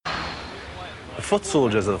The foot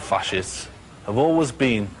soldiers of the fascists have always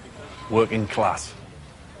been working class.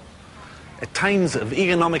 At times of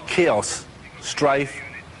economic chaos, strife,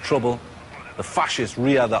 trouble, the fascists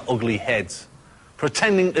rear their ugly heads,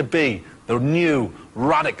 pretending to be the new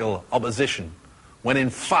radical opposition, when in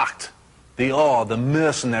fact they are the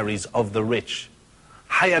mercenaries of the rich,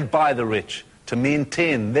 hired by the rich to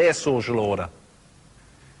maintain their social order.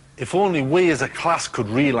 If only we as a class could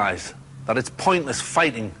realise that it's pointless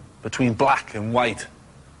fighting between black and white,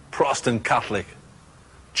 Protestant, Catholic,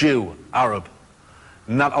 Jew, Arab,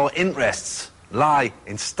 and that our interests lie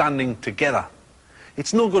in standing together.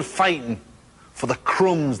 It's no good fighting for the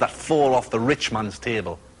crumbs that fall off the rich man's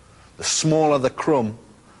table. The smaller the crumb,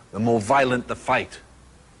 the more violent the fight.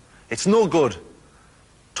 It's no good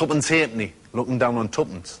tuppence halfpenny looking down on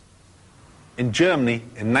tuppence. In Germany,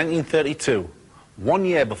 in 1932, 1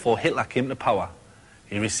 year before Hitler came to power,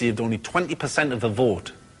 he received only 20% of the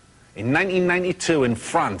vote. In 1992, in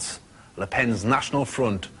France, Le Pen's National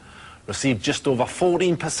Front received just over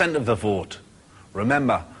 14% of the vote.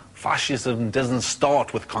 Remember, fascism doesn't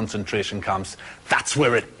start with concentration camps. That's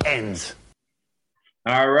where it ends.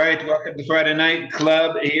 All right, welcome to Friday Night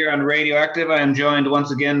Club here on Radioactive. I am joined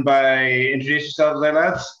once again by, introduce yourselves there,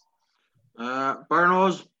 lads.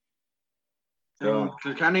 Burnos,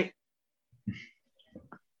 Kilkenny.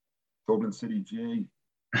 Dublin City G.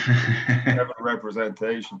 Have a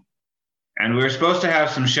representation. And we were supposed to have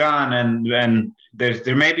some Sean, and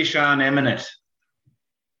there may be Sean imminent.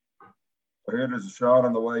 I hear there's a Sean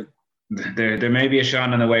on the way. There may be a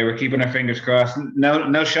Sean on the way. We're keeping our fingers crossed.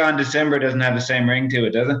 No Sean December doesn't have the same ring to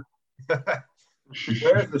it, does it?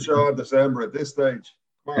 Where's the Sean December at this stage?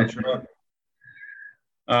 Come on, Sean.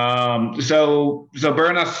 So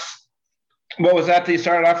Bernos, what was that you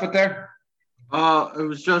started off with there? It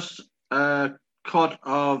was just a cut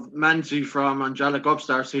of Menzies from Angelic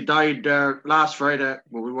Upstarts. He died there last Friday,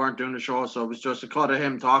 but we weren't doing the show, so it was just a cut of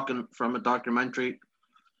him talking from a documentary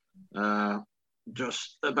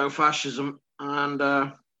just about fascism. And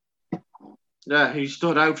yeah, he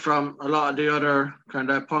stood out from a lot of the other kind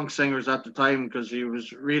of punk singers at the time because he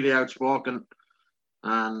was really outspoken.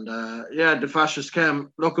 And yeah, the fascists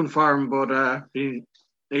came looking for him, but he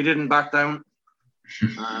didn't back down.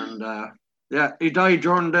 And yeah, he died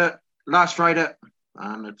during the last Friday,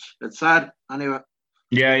 and it's sad anyway.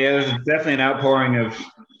 Yeah, there's definitely an outpouring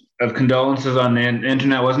of condolences on the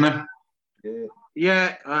internet, wasn't it?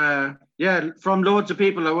 Yeah, from loads of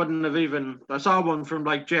people. I saw one from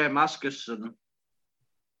like Jay Maskus and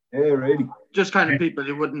really, just kind of people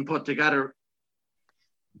you wouldn't put together.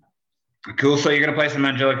 Cool. So you're gonna play some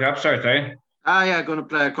Angelic Upstarts, are you? Yeah, going to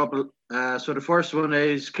play a couple. So the first one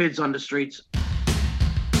is Kids on the Streets.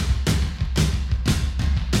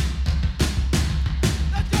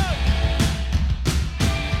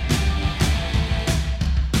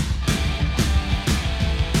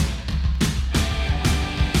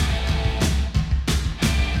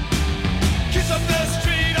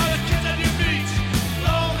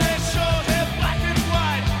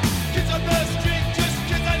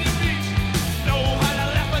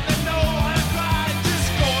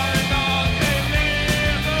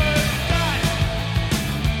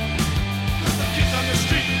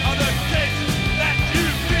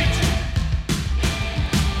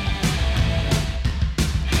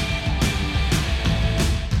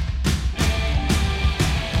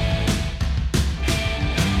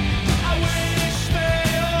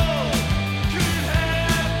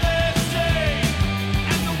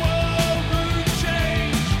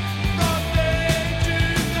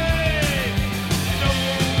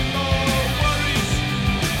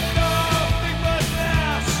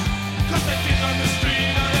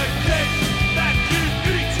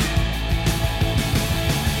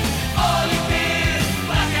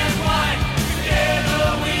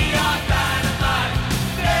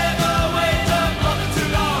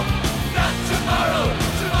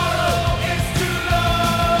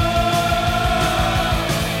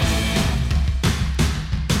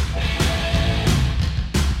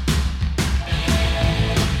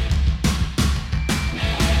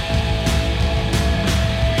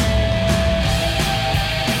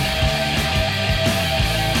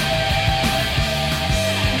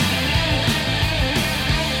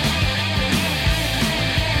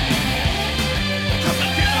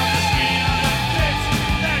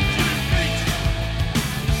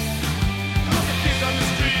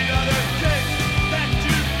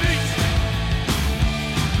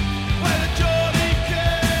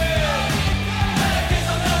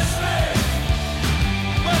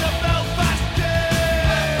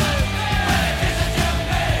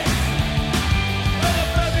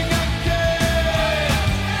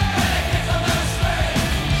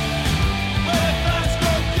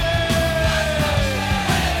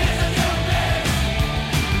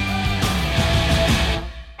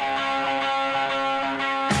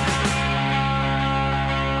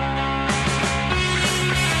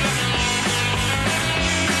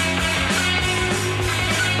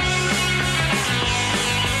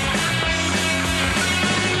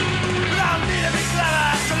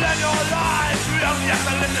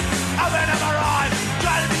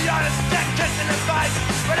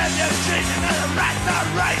 not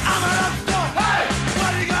right, I'm an upstart. Hey,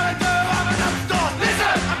 what are you gonna do? I'm an upstart.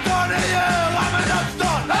 Listen, I'm talking to you, I'm an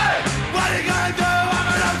upstart. Hey, what are you gonna do? I'm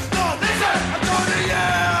an upstart. Listen, I'm talking to you.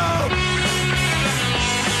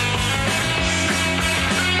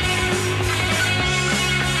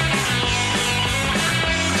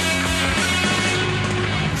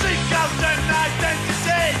 Seek out an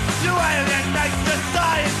identity, you alienate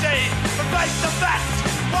society. But face the facts,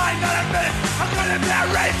 why not admit it? I'm gonna be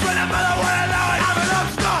outraged when I'm mother wanna know it. I'm an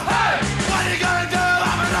upstart. Hey, what are you gonna do?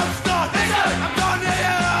 I'm an upstart. Listen, I'm talking to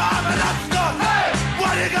you. I'm an upstart. Hey,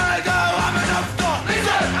 what are you gonna do? I'm an upstart.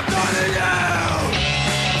 Listen, I'm talking to you. I'm an upstart. Hey, what are you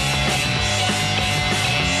gonna do? I'm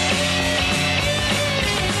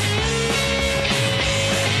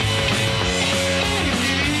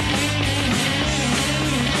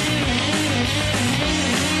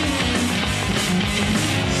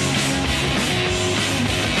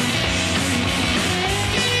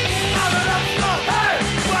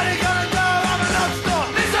an upstart.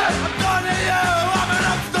 Listen, I'm talking to you. I'm an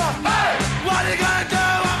upstart. Hey, what are you gonna do?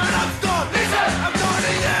 I'm an upstart. Listen, I'm talking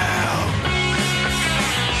to you.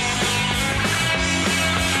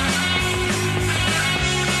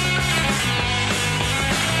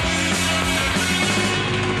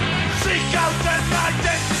 Seek out an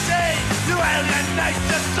identity, you alienate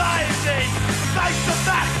society. Face the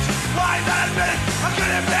facts, why not admit it? I'm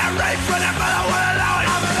gonna be outraged when I'm gonna wanna know it.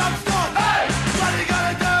 I'm an upstart. Hey, what are you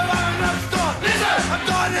gonna do? I'm an upstart. Listen, I'm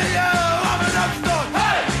talking to you. I'm an upstart.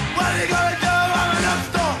 Hey, what are you gonna do? I'm an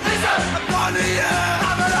upstart. Listen, I'm talking to you.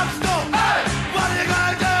 I'm an upstart. Hey, what are you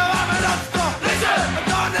gonna do? I'm an upstart. Listen, I'm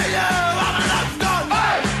talking to you. I'm an upstart.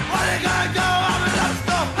 Hey, what are you gonna do? I'm an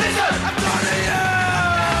upstart. Listen, I'm talking to you.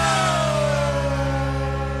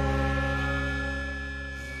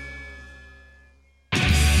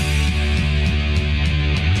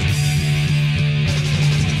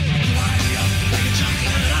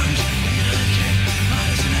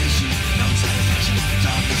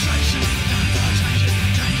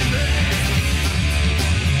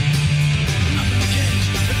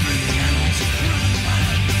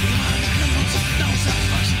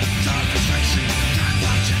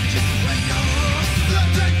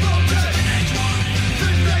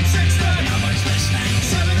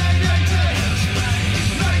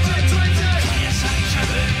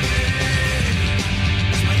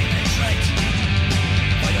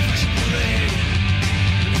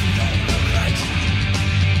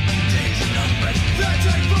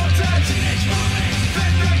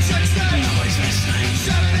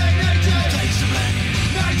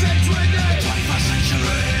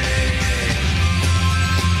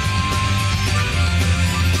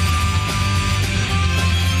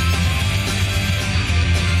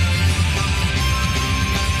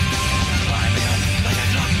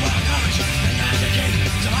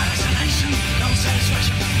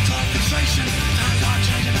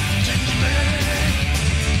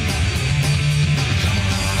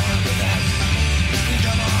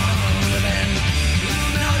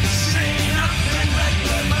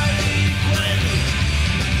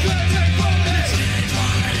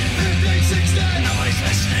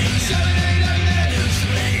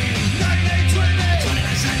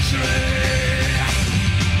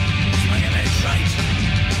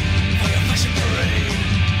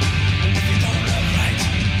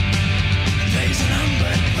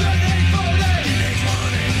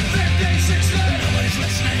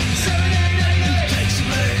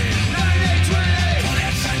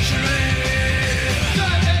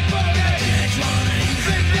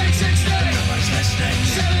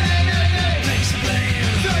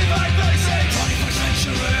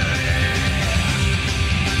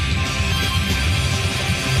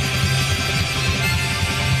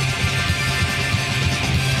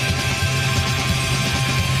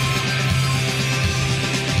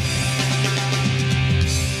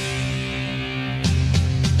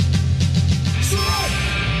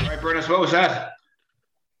 What was that?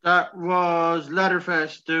 That was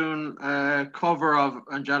Letterfest doing a cover of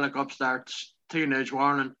Angelic Upstart's Teenage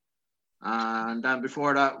Warning. And then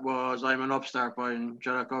before that was I'm an Upstart by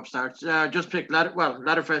Angelic Upstarts. Yeah, I just picked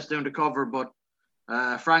Letterfest doing the cover, but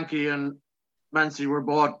Frankie and Mancy were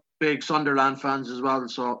both big Sunderland fans as well.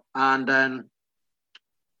 So, and then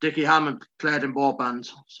Dickie Hammond played in both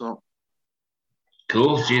bands. So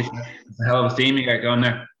cool. Jeez, that's a hell of a theme you got going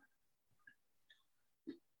there.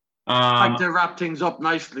 I like to wrap things up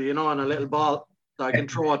nicely, you know, on a little ball that I can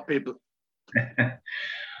throw at people.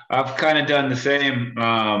 I've kind of done the same.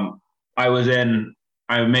 I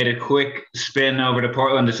made a quick spin over to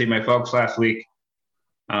Portland to see my folks last week.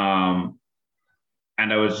 And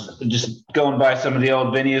I was just going by some of the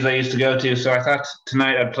old venues I used to go to. So I thought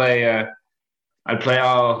tonight I'd play I'd play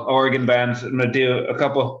all Oregon bands. I'm gonna do a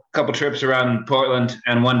couple trips around Portland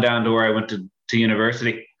and one down to where I went to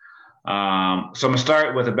university. So I'm gonna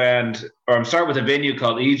start with a band, or I'm start with a venue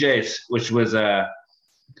called EJ's, which was a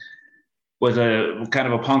kind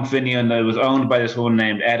of a punk venue, and it was owned by this woman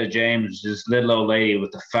named Etta James, this little old lady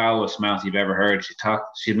with the foulest mouth you've ever heard.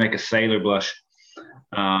 She'd make a sailor blush.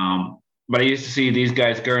 But I used to see these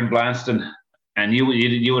guys, Gern Blanston, and you would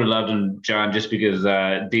have loved him, John, just because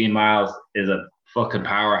Dean Miles is a fucking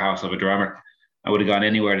powerhouse of a drummer. I would have gone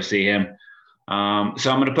anywhere to see him. So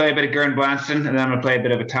I'm going to play a bit of Gern Blanston, and then I'm going to play a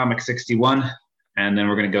bit of Atomic 61, and then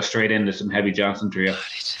we're going to go straight into some Heavy Johnson Trio.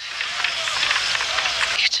 It's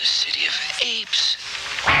a city of apes.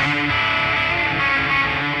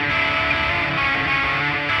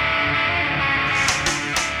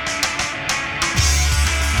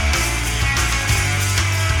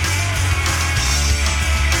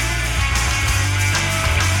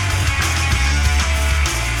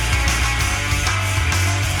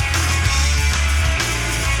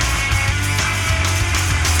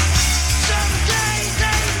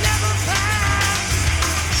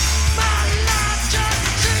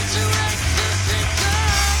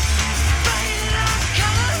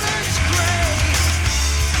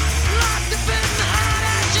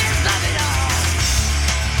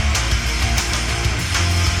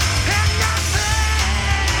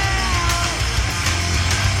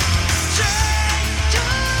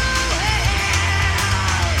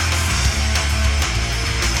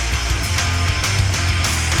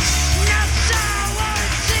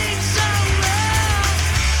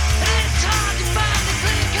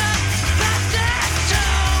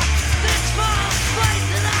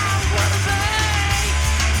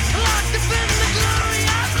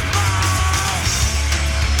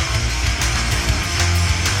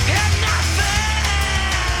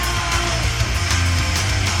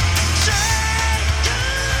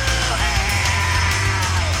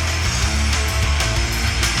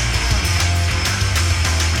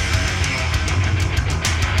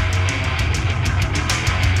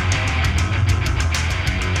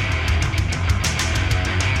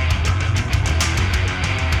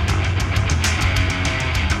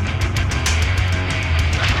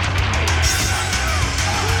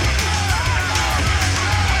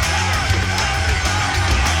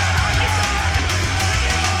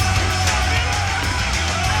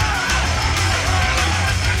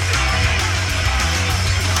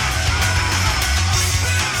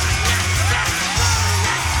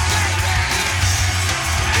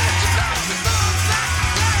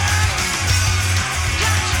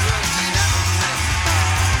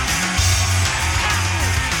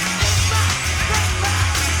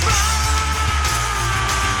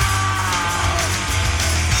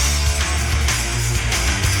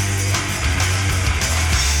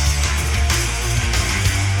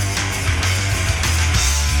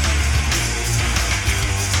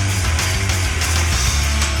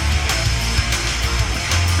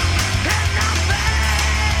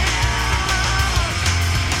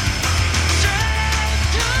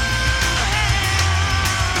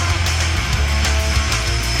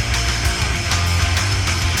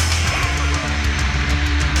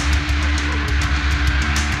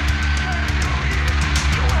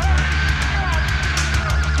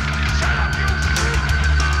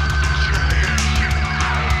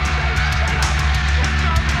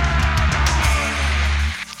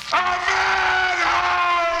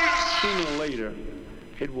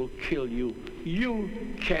 It will kill you. You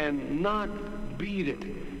cannot beat it.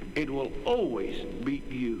 It will always beat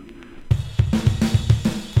you.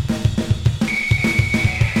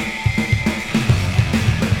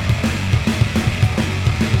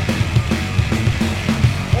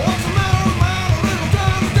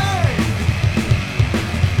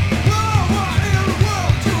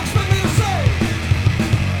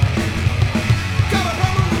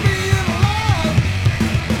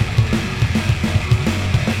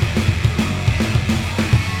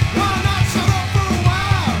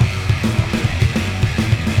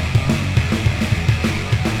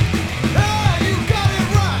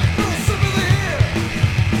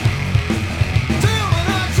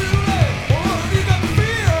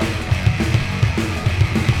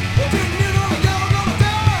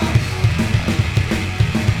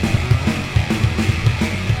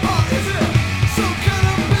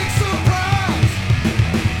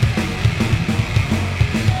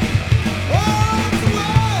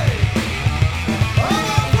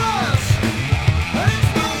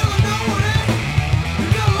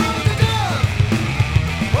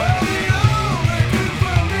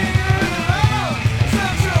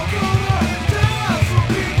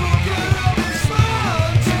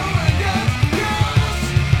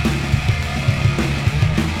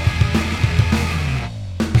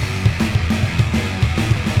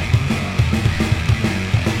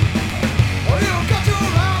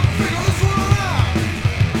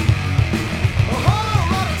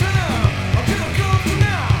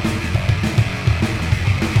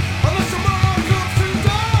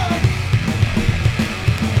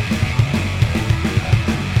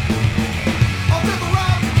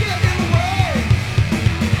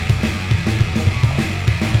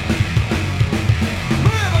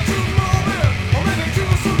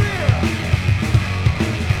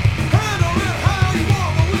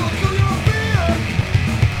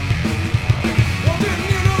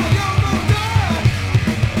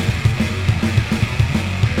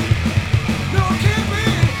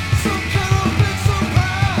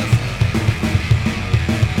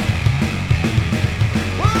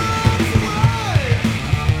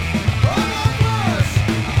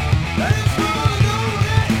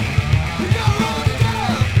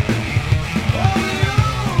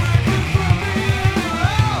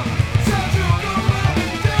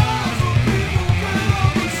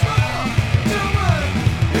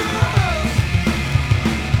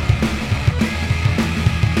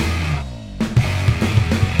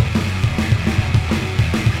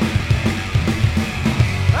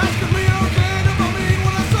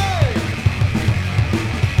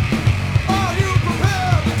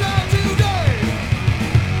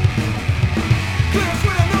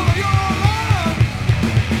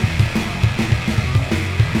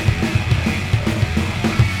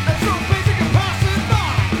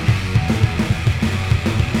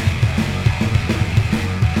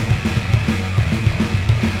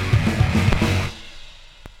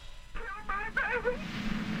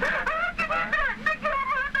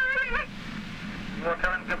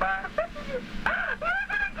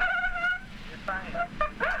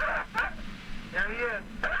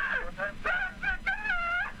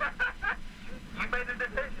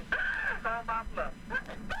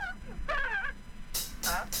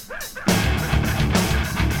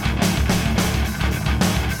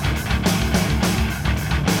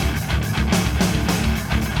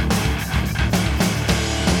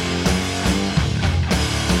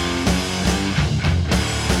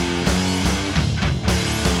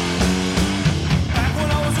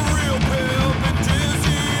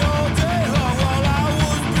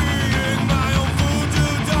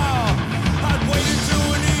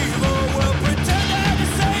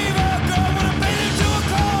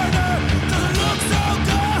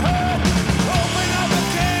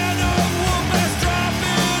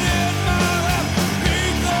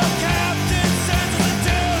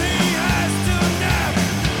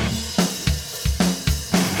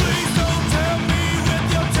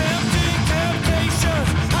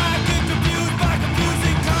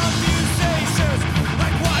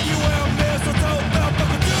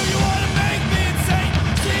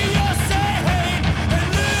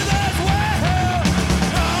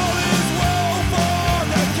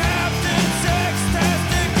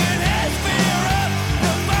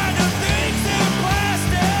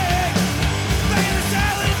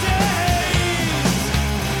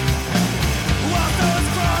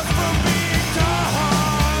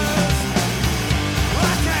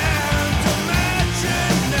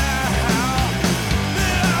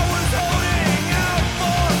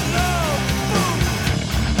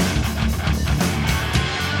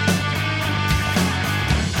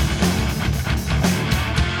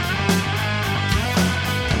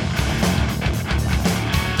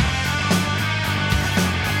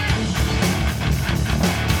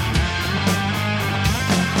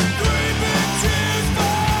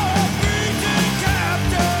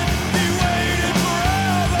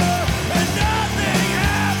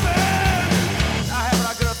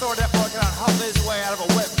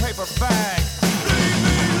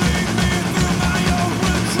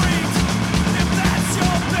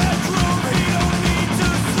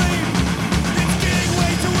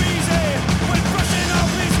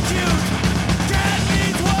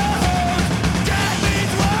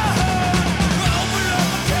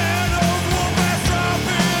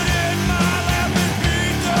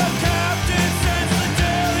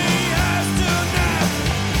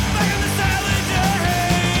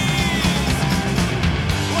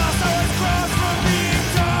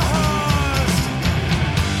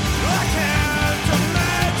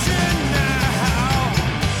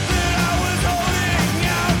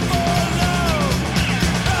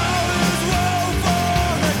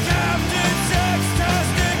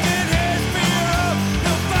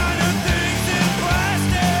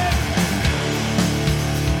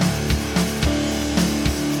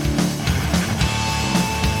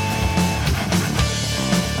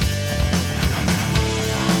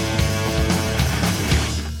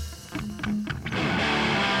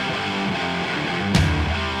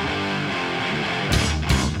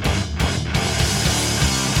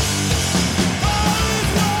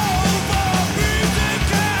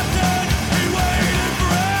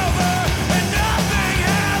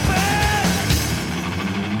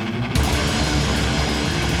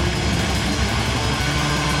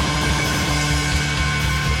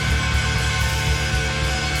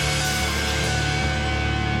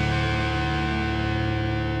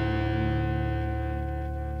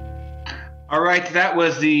 All right, that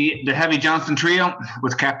was the Heavy Johnson trio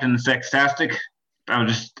with Captain Sextastic. I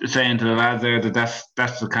was just saying to the lads there that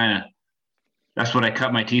that's the kind of that's what I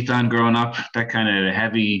cut my teeth on growing up. That kind of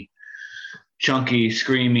heavy, chunky,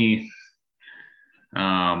 screamy.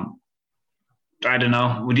 I don't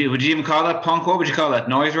know. Would you even call that punk? What would you call that?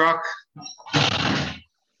 Noise rock?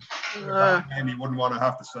 And you wouldn't want to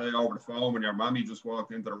have to say over the phone when your mommy just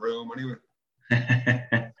walked into the room anyway.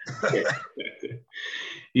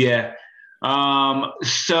 Yeah.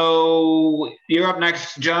 So you're up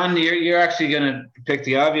next, John. You're actually gonna pick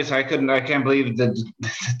the obvious. I can't believe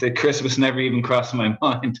that Christmas never even crossed my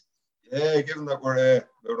mind. Yeah, given that we're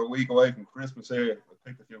about a week away from Christmas here, I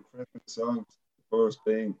picked a few Christmas songs. The first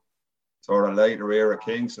being sort of later era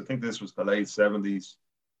Kinks. I think this was the late 70s.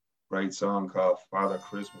 Great song called Father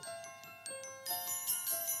Christmas.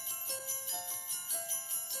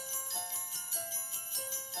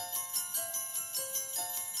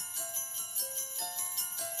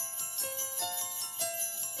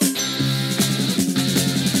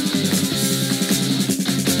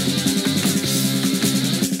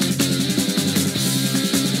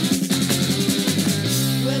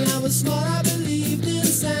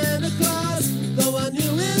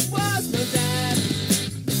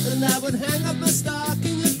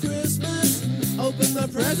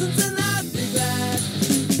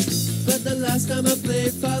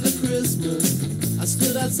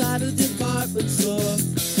 Outside a department store,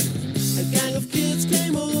 a gang of kids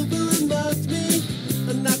came over and mugged me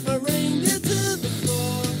and knocked my reindeer to the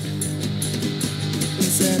floor. They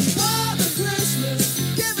said, Father Christmas,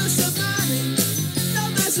 give us some money.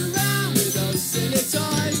 Don't mess around with those silly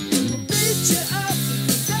toys. We'll beat you up if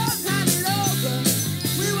you don't hand it over.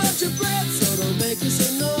 We want your bread, so don't make us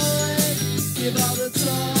annoyed. Give all the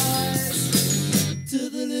toys to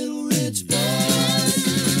the little rich boy.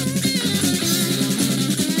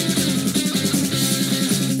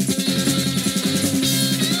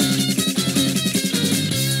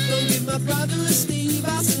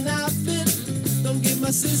 My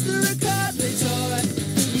sister a cuddly toy.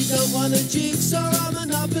 We don't want a jigsaw or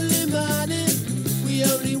Monopoly money. We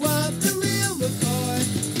only want the real McCoy.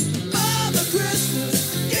 Father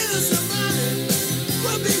Christmas, give us some money.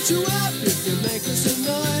 We'll beat you up if you make us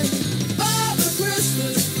annoyed. Father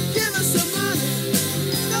Christmas, give us some money.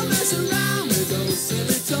 Don't mess around with those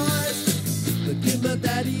silly toys. But give my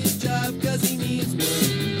daddy a job cause he needs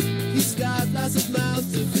one. He's got lots of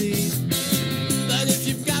mouths to feed. But if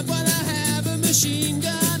you've got what I have, a machine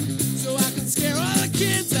gun, so I can scare all the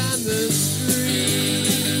kids on the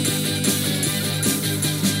street.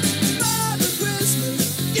 Father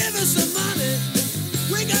Christmas, give us some money.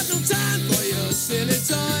 We got no time for your silly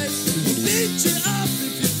toys. We'll beat you up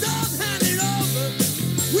if you don't hand it over.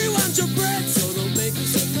 We want your bread, so don't make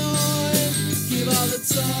us annoyed. Give all the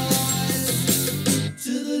toys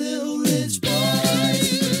to the little rich boy.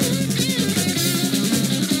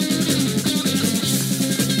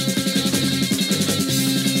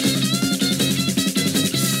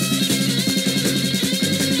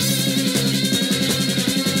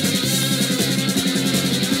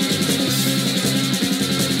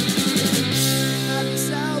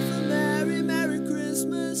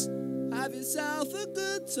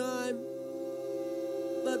 Time.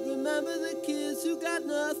 But remember the kids who got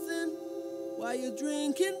nothing while you're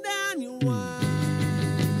drinking down your wine.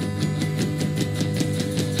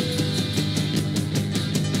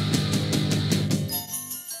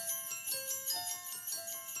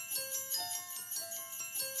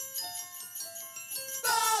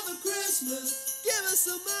 Father Christmas, give us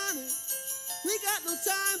some money. We got no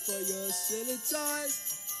time for your silly toys.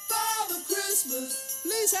 Father Christmas,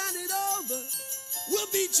 please hand it over. We'll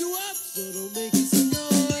beat you up, so don't make us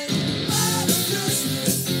annoyed. Father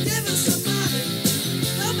Christmas, give us some money.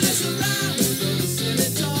 Don't mess around with those silly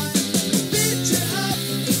toys. We'll beat you up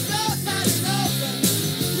if you don't hand it over.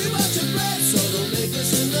 We want your bread, so don't make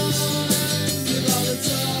us annoyed. Give all the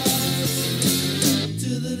toys to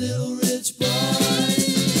the little rich boy.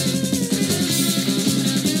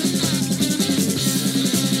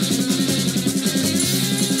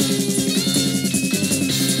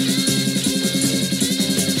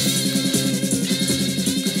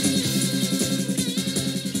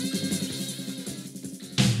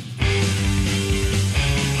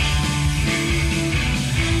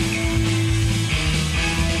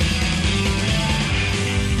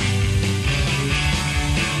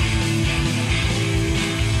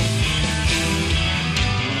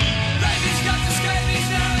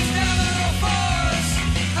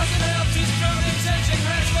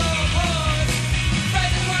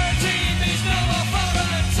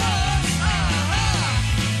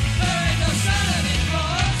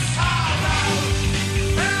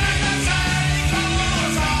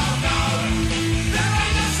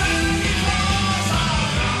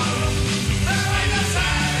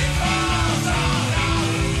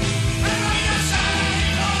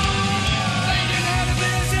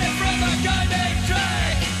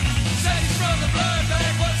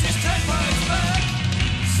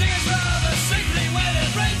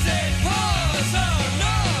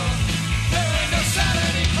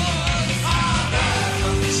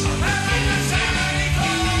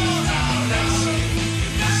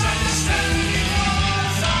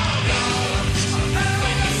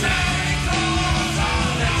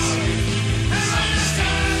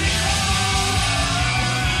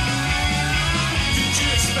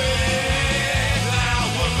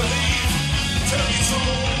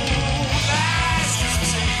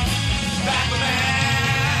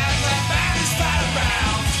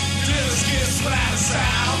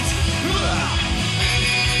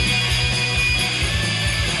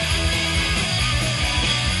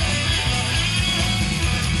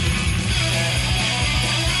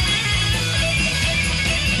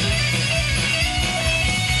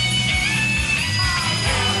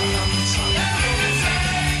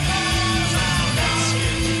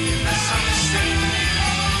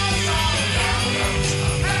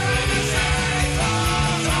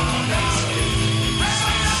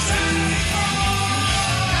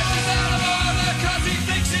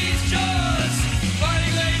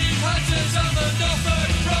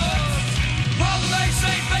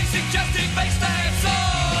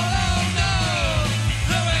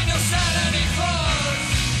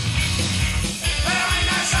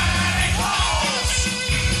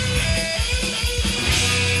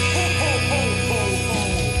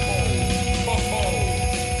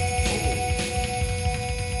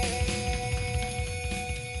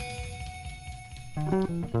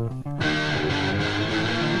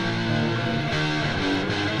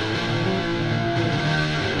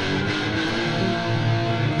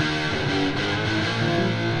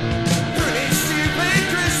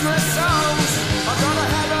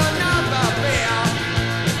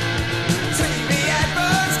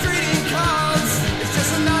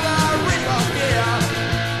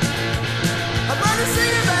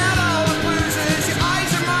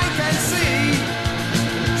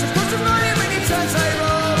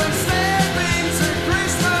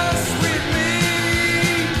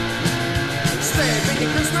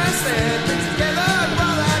 together,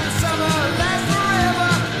 brother, and the summer lasts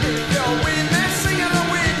forever. If you're with me, sing along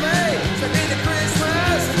with me. Step into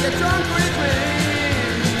Christmas and get drunk with me.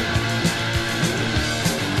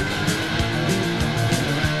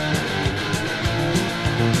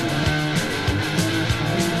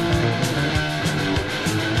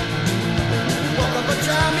 Woke up a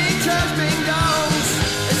jammy church ding dongs.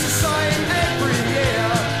 It's a sign every year.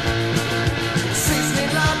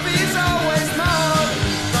 Seasoning love is always more.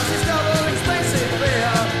 Plus it's double expensive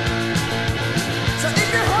beer. So if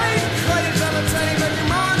you hate credits entertainment,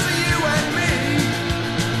 demands for you and me.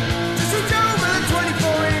 Just reach over the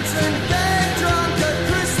 24-inch and get drunk at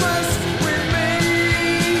Christmas with me.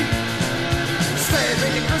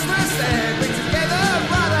 Stepping Christmas, stepping together,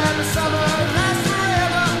 brother, and the summer lasts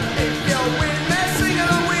forever. If you're with me, sing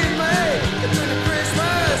along with me. Get through the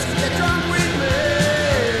Christmas, get drunk with me.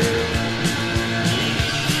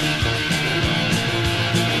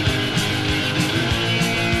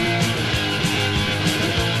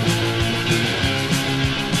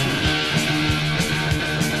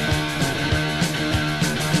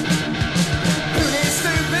 Who needs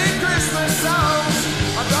stupid Christmas songs?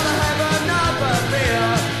 I'd rather have another beer.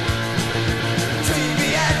 TV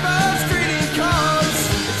adverts, greeting cards,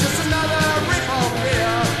 it's just another rip-off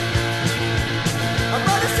here. I'd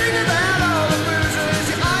rather sing about all the boozers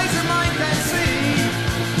your eyes and mine can see.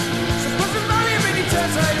 So put some money in your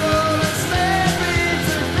turntable and step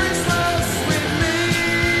into Christmas with me.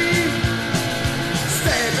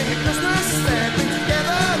 Step into Christmas, stepping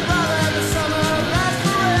together, brother, the summer lasts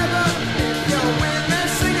forever. If you're with me,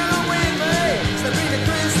 sing along with me. Step into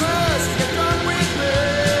Christmas, get drunk with me.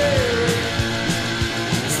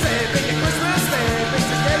 Step into Christmas, stepping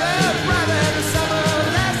together, brother, the summer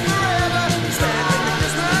lasts forever. Step into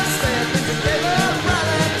Christmas, stepping together,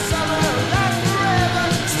 brother, the summer lasts forever.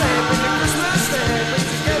 Step into Christmas, stepping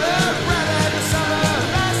together, brother, the summer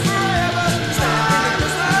lasts forever. Step into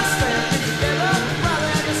Christmas, stepping together,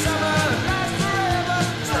 brother, the summer lasts forever.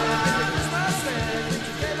 Step into Christmas, stepping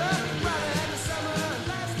together, brother, the summer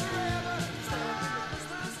lasts forever. Step into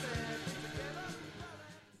Christmas, stepping together.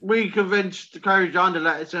 We convinced Kerry John to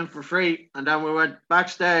let us in for free, and then we went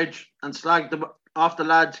backstage and slagged them off the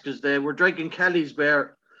lads because they were drinking Kelly's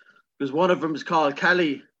beer because one of them is called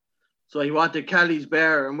Kelly. So he wanted Kelly's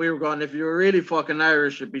beer, and we were going, if you were really fucking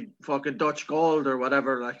Irish, it'd be fucking Dutch Gold or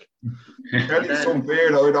whatever. Like, Kelly's some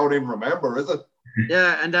beer that I don't even remember, is it?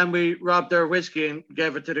 yeah, and then we robbed their whiskey and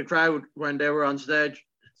gave it to the crowd when they were on stage.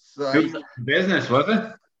 So, Business, was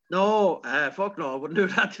it? No, fuck no, I wouldn't do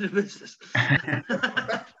that to the business.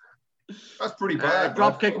 that's pretty bad.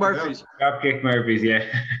 Dropkick Murphys. Dropkick Murphys, yeah.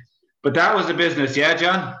 But that was the business, yeah,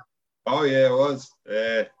 John? Oh yeah, it was.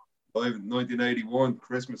 Live in 1981,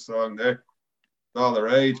 Christmas song there. All their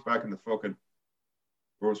age back in the fucking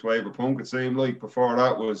first wave of punk, it seemed like. Before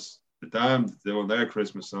that was the Damned doing their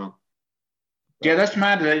Christmas song. Yeah, that's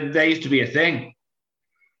mad. They used to be a thing.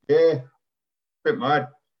 Yeah, bit mad.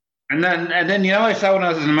 And then you know, I saw when I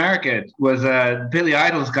was in America was Billy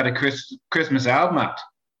Idol's got a Christmas album out.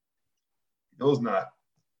 Doesn't that?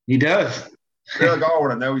 He does. Still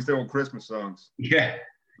going, and now he's doing Christmas songs. Yeah.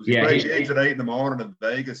 He Yeah. played gigs at 8 in the morning in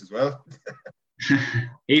Vegas as well.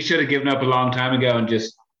 He should have given up a long time ago and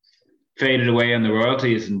just faded away on the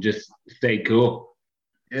royalties and just stayed cool.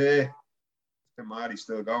 Yeah, bit mad. He's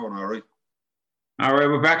still going, all right. All right,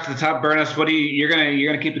 we're back to the top. Burnus, what do you're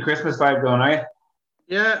gonna keep the Christmas vibe going, are you?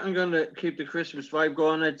 Yeah, I'm going to keep the Christmas vibe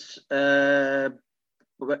going. It's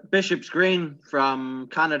Bishop's Green from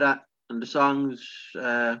Canada, and the song's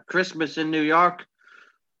Christmas in New York.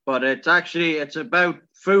 But it's about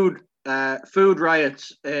food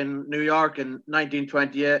riots in New York in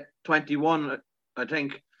 1921, I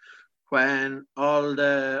think, when or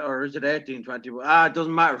is it 1821? It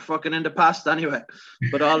doesn't matter, fucking in the past anyway.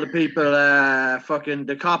 But all the people,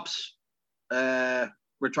 the cops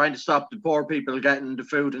were trying to stop the poor people getting the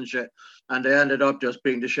food and shit, and they ended up just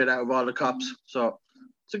beating the shit out of all the cops. So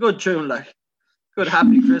it's a good tune, like, good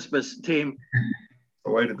happy Christmas team.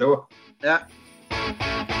 The way to do it. Yeah.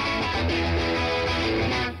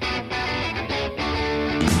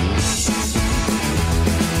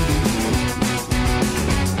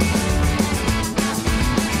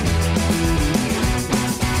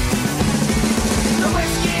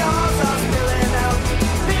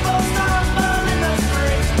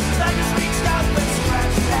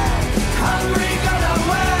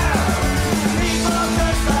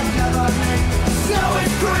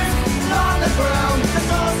 Ground, the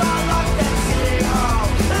doors are locked and city hall.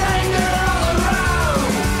 Linger all around.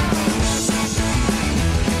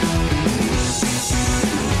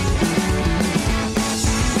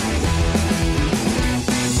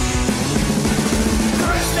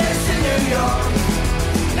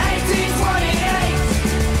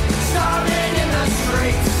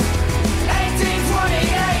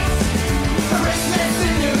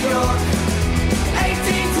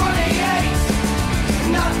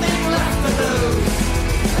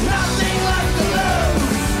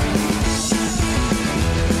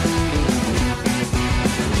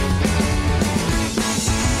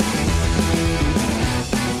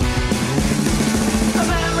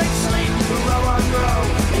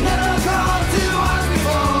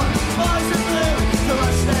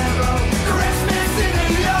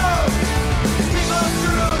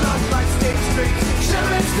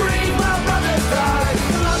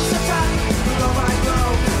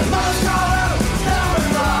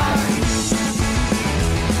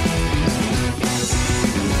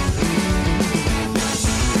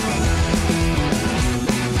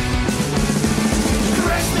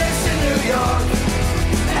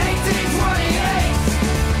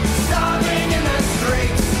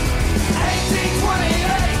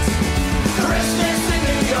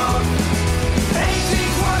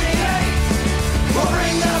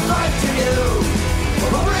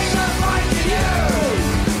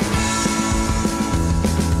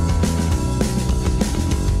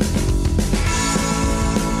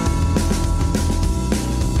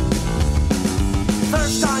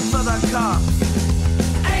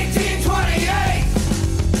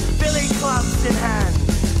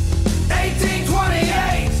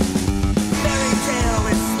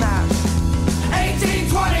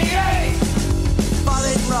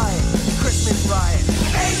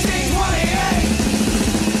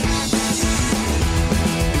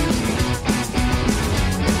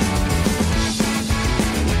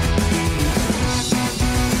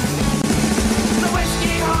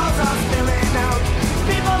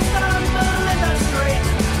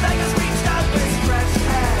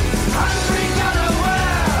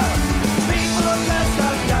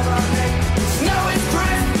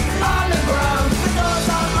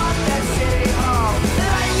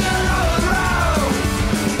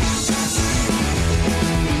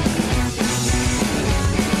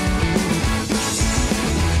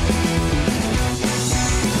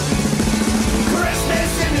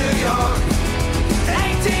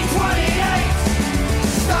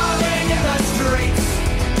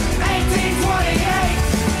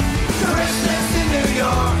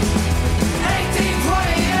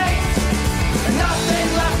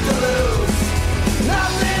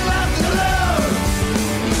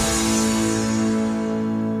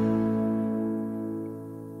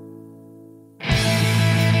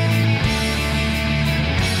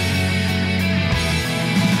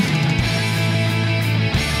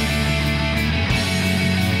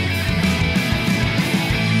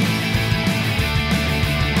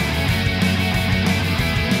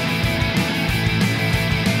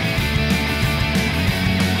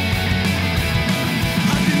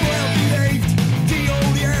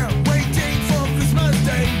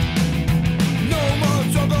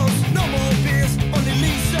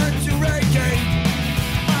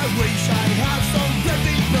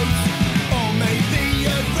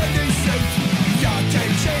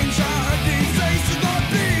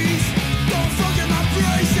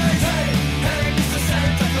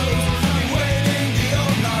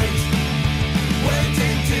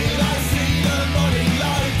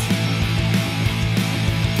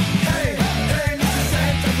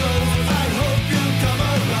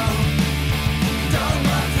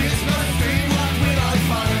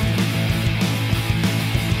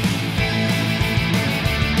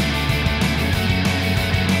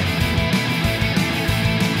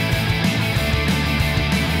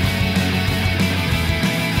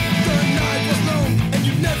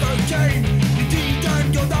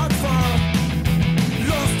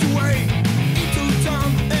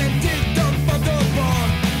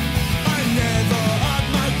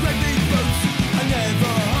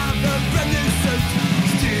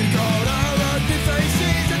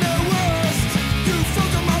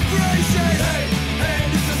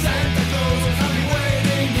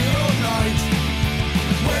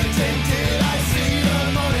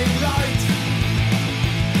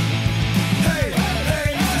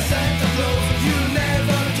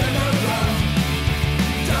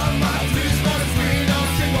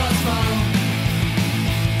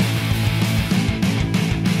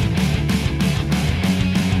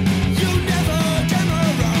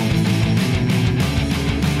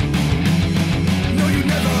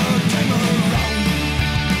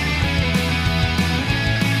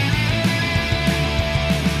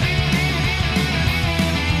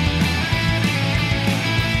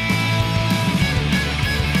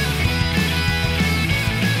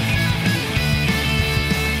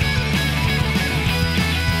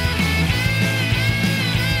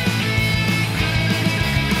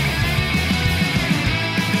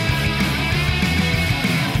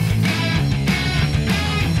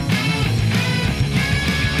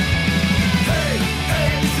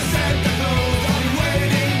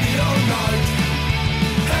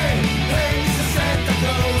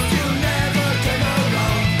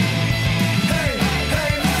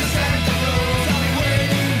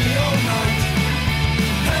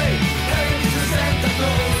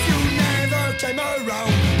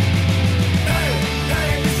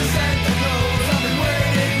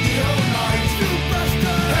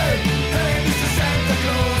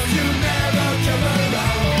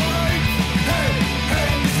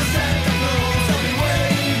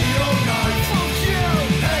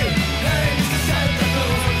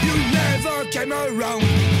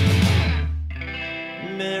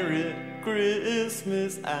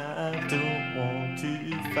 Christmas, I don't want to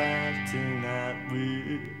fight tonight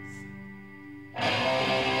with.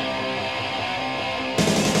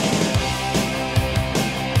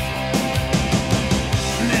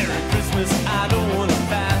 Merry Christmas, I don't want to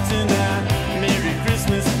fight tonight. Merry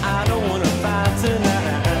Christmas, I don't want to fight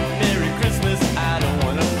tonight. Merry Christmas, I don't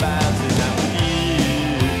want to fight tonight with you.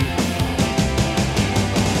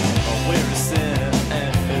 I'll wear a Santa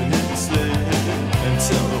and a little sled and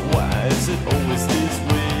tell her why is it always this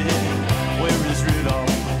way? Where is Rudolph?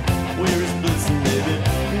 Where is Blitzen, baby?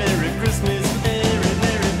 Merry Christmas, Merry,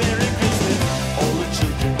 Merry, Merry Christmas. All the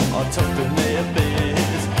children are tucked in their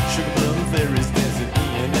beds. Sugar plum fairies dancing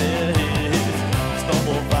in their heads.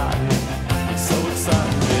 Snowball fighting, it's so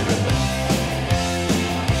exciting, baby.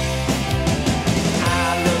 I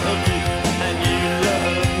love you and you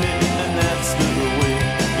love me, and that's the way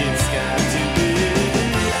it's got to be.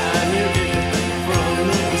 I knew it from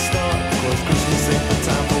the start, 'cause Christmas ain't the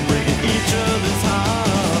time for breaking each other's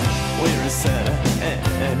heart. Where is Santa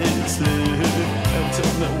and it's lit? And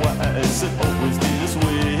tell me why is it always this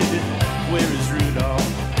way? Where is Rudolph?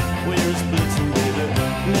 Where is Blitzen, baby?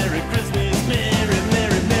 Merry Christmas, Merry,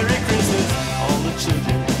 Merry, Merry Christmas. All the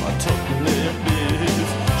children are talking their biz.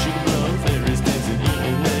 Sugar plum fairies dancing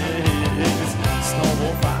in their heads.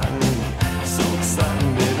 Snowball fighting, so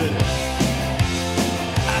exciting, baby.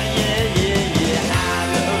 Ah, yeah, yeah, yeah. I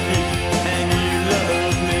love you and you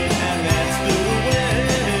love me, and that's the way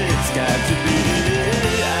it's got to be.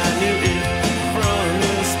 I knew it from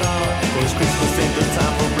the start, 'cause Christmas ain't the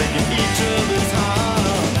time for breaking each other's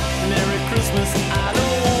heart. Merry Christmas, I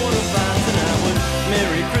don't want to fight tonight with.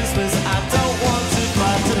 Merry Christmas, I don't want to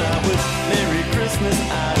fight tonight with. Merry Christmas,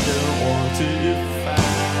 I don't want to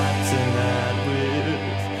fight tonight with you.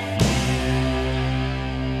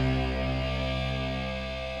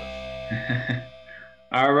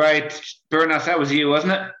 All right, Bernas, that was you,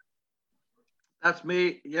 wasn't it? That's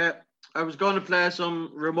me. Yeah, I was going to play some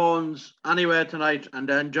Ramones anyway tonight, and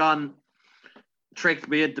then John tricked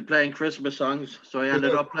me into playing Christmas songs, so I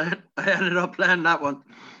ended up playing. I ended up playing that one.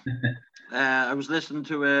 I was listening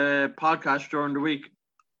to a podcast during the week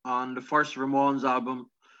on the first Ramones album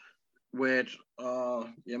with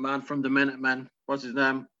your man from the Minutemen. What's his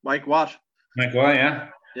name? Mike Watt. Like, well, yeah.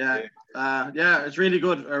 Yeah, yeah, it's really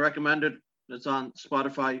good. I recommend it. It's on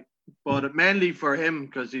Spotify, but mainly for him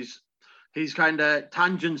because he's kind of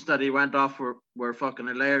tangents that he went off were fucking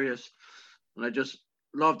hilarious, and I just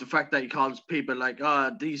love the fact that he calls people like,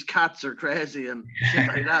 "Oh, these cats are crazy" and shit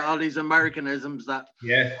like that. All these Americanisms that.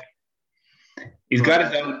 Yeah. He's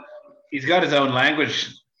got his own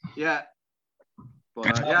language. Yeah.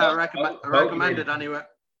 But yeah, I recommend it anyway.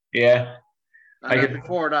 Yeah. And then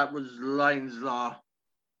before that was Lions Law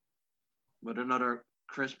with another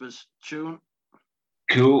Christmas tune.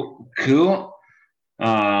 Cool.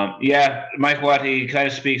 Yeah, Mike Watt, he kind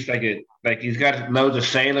of speaks like he's got loads of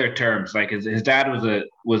sailor terms. Like his dad was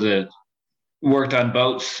a worked on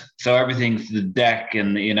boats, so everything's the deck,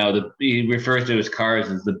 and he refers to his cars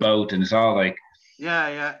as the boat, and it's all like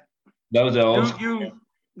yeah. Those old.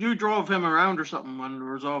 You drove him around or something when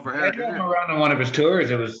it was over here. I drove him around on one of his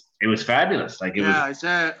tours. It was fabulous. Like it was.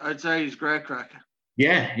 I'd say he's great crack.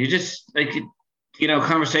 Yeah, you just like.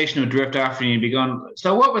 Conversation would drift off and you'd be going,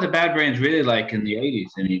 so what were the Bad Brains really like in the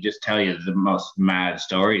 80s? And he'd just tell you the most mad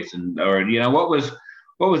stories. Or what was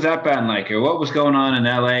that band like? Or what was going on in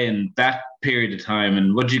LA in that period of time?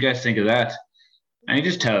 And what did you guys think of that? And he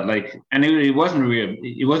just tell it and he wasn't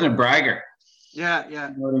a bragger. Yeah. You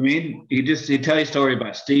know what I mean? He'd tell you a story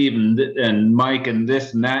about Steve and Mike and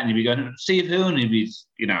this and that. And you'd be going, Steve who? And he'd be,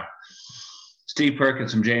 Steve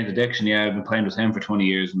Perkins from Jane's Addiction. Yeah, I've been playing with him for 20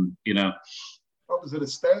 years. And, What was it?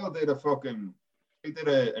 Estelle did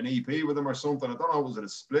an EP with him or something. I don't know. Was it a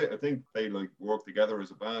split? I think they worked together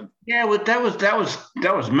as a band. Yeah, well, that was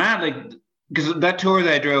mad. Like because that tour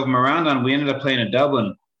that I drove him around on, we ended up playing in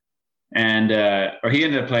Dublin, and or he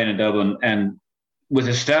ended up playing in Dublin and with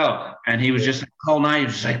Estelle, and he was just like, whole night. He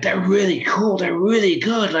was just like, they're really cool. They're really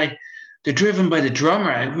good. Like they're driven by the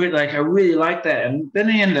drummer. I really like that. And then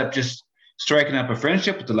he ended up just striking up a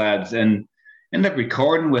friendship with the lads and. Ended up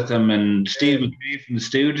recording with them, and Steve McVie from the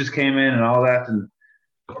Stooges came in and all that, and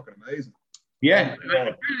fucking amazing. Yeah,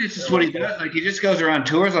 really, it's just what he does. Like he just goes around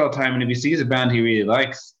tours all the time, and if he sees a band he really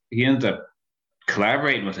likes, he ends up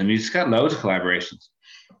collaborating with them. He's got loads of collaborations.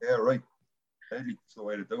 Yeah, right. Maybe it's the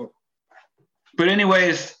way to do it. But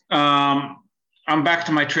anyways, I'm back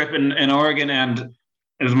to my trip in Oregon, and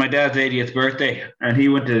it was my dad's 80th birthday, and he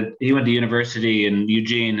went to university in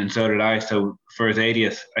Eugene, and so did I. So for his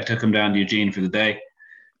 80th, I took him down to Eugene for the day.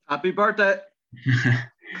 Happy birthday!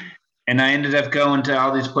 and I ended up going to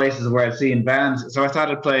all these places where I'd seen bands. So I thought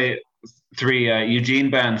I'd play 3 Eugene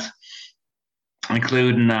bands,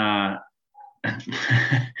 including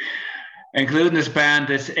including this band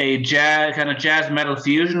that's a jazz metal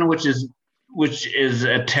fusion, which is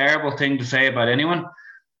a terrible thing to say about anyone.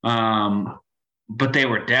 But they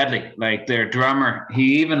were deadly. Like their drummer,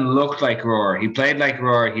 he even looked like Roar. He played like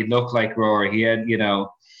Roar. He looked like Roar. He had,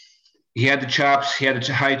 he had the chops. He had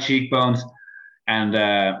the high cheekbones. And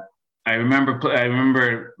I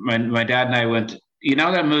remember my dad and I went. You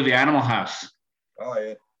know that movie Animal House? Oh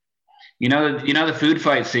yeah. You know the food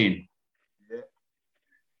fight scene. Yeah.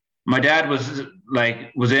 My dad was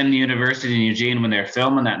in university in Eugene when they were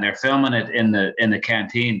filming that, and they're filming it in the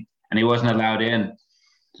canteen, and he wasn't allowed in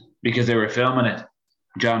because they were filming it.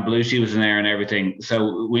 John Belushi was in there and everything.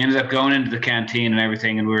 So we ended up going into the canteen and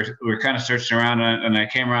everything, and we were kind of searching around, and I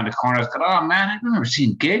came around the corner. I was like, oh man, I've never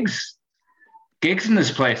seen gigs in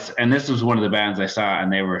this place. And this was one of the bands I saw,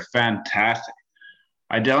 and they were fantastic.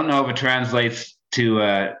 I don't know if it translates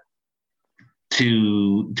to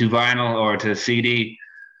vinyl or to CD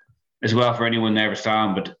as well for anyone that ever saw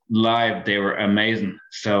them, but live they were amazing.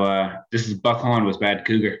 So this is Buckhorn with Bad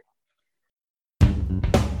Cougar.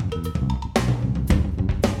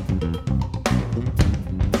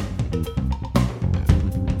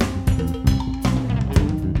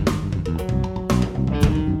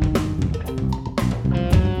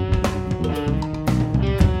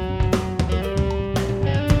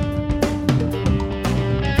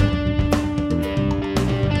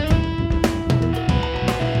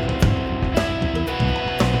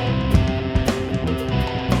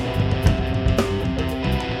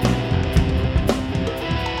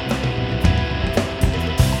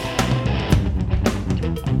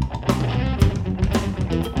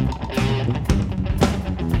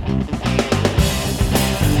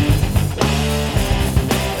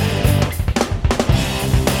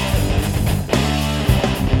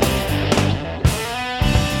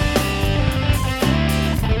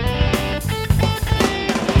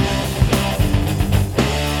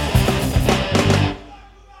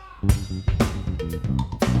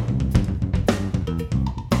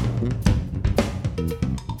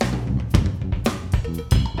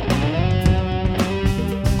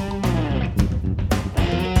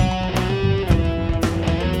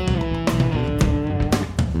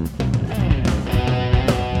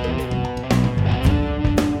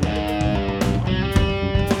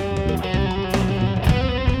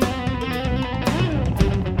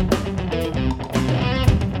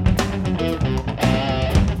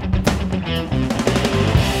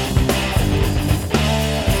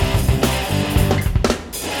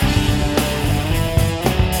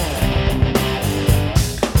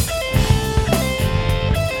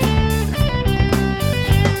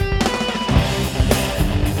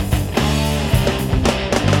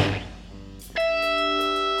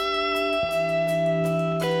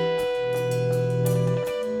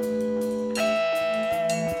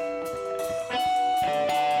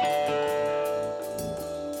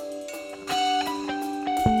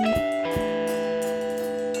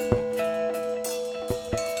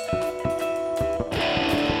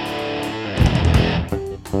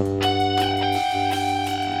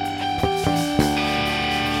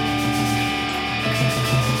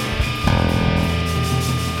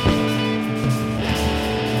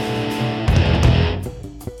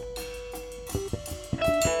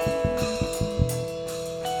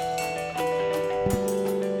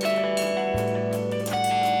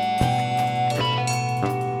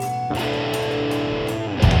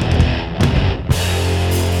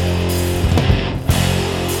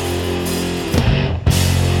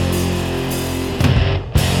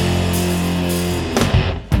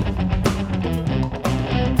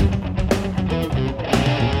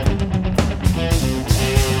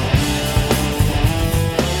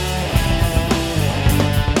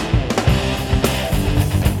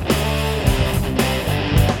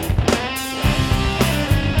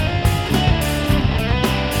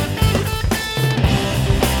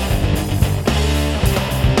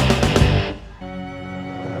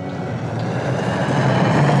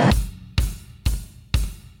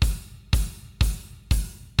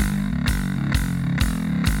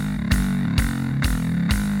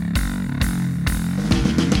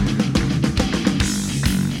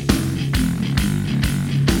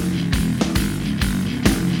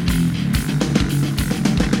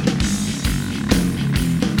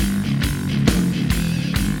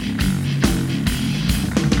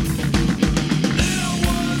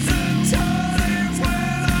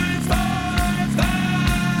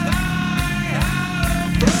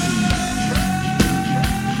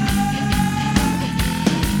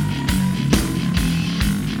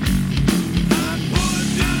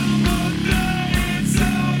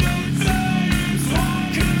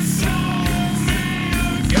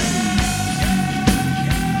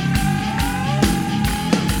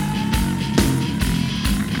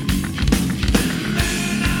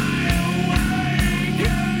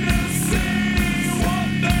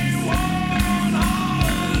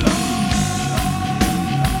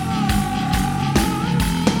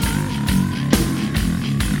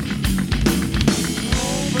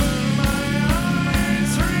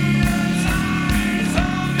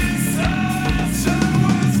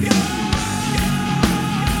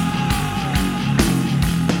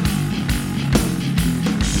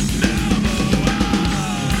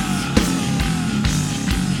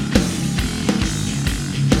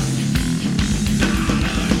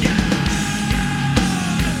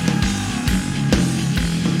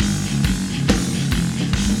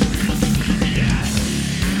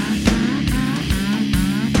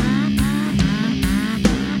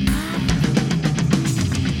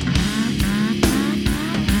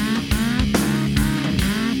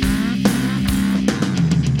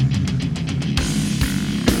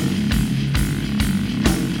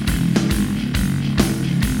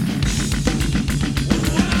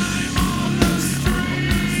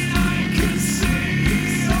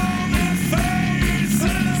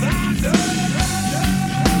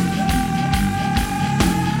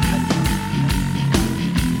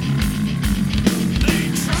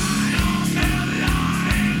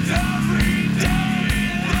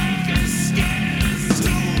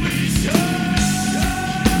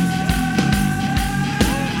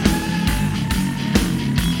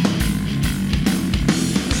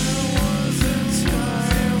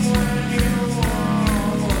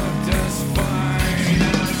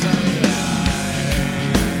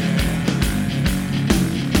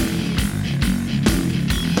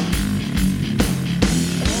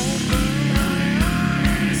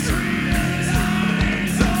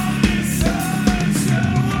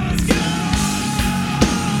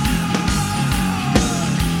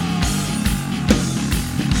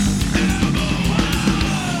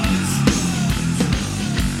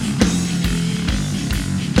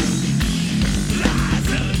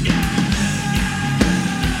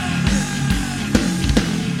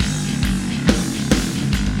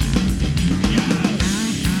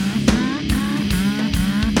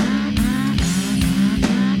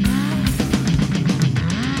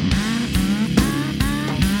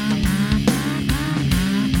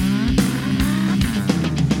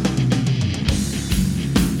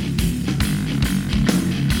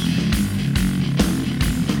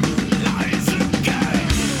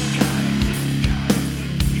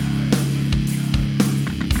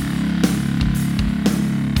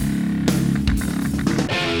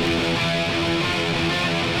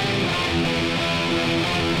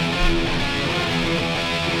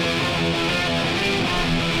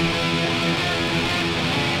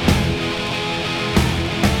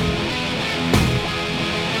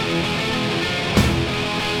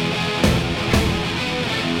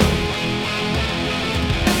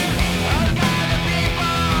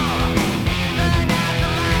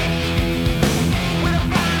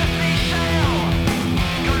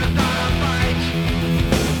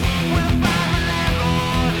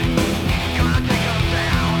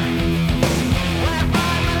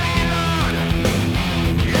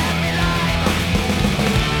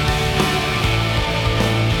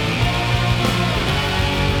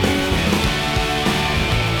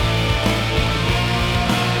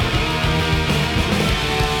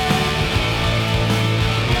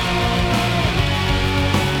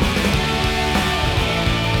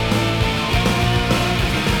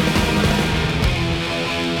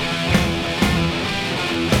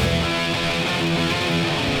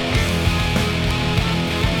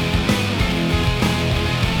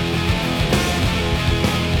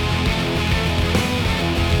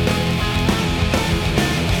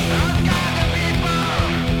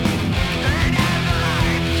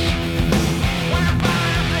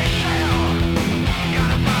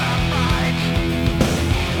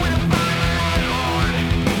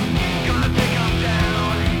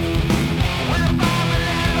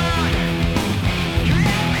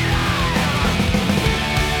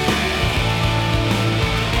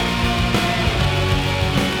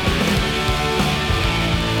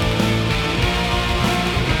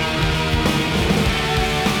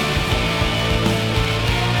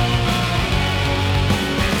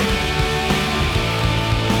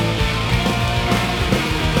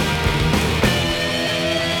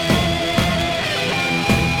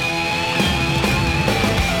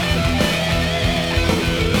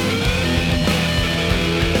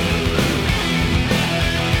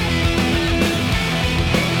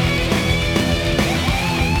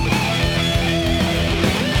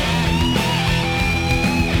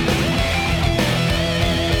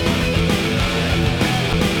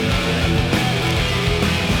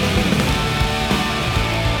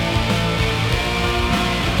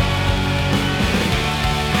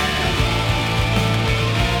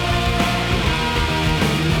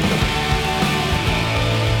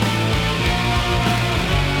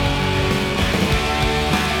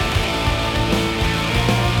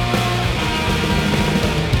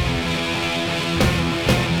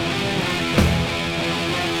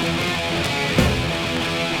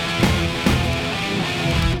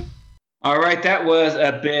 right, that was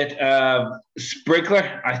a bit of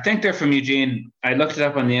Sprinkler. I think they're from Eugene. I looked it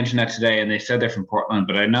up on the internet today, and they said they're from Portland,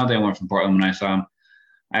 but I know they weren't from Portland when I saw them.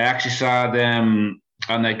 I actually saw them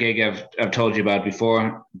on that gig I've told you about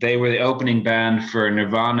before. They were the opening band for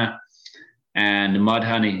Nirvana and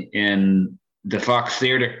Mudhoney in the Fox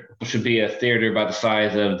Theatre, which would be a theatre about the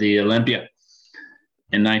size of the Olympia,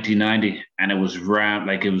 in 1990. And it was round,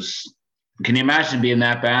 like, it was, can you imagine being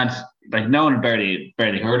that band? Like, no one barely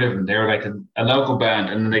heard of them. They were like a local band,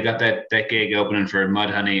 and then they got that gig opening for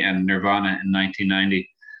Mudhoney and Nirvana in 1990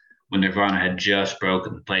 when Nirvana had just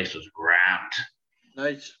broken. The place was rammed.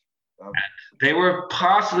 Nice. And they were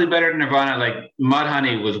possibly better than Nirvana. Like,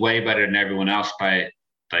 Mudhoney was way better than everyone else by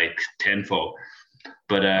like tenfold.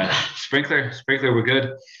 But Sprinkler were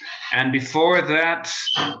good. And before that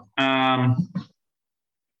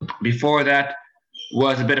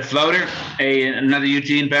was a bit of Floater, another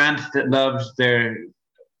Eugene band that loved their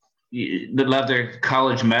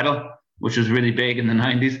college metal, which was really big in the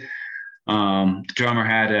 90s. The drummer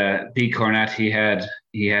had Pete Cornett. He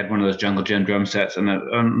had one of those Jungle Gym drum sets,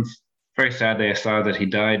 and very sadly I saw that he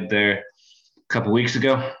died there a couple of weeks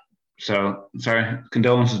ago. So sorry,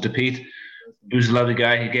 condolences to Pete. He was a lovely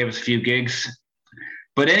guy. He gave us a few gigs.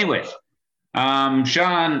 But anyways,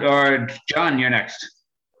 John, you're next.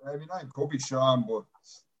 I mean, I could be Sean, but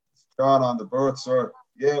Sean on the birth, sir.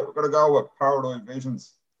 Yeah, we're going to go with Paranoid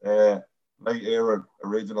Visions. Late era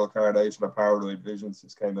original incarnation of Paranoid Visions.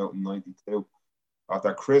 This came out in 92. Off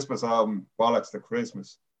that Christmas album, Bollocks to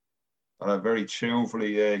Christmas. And a very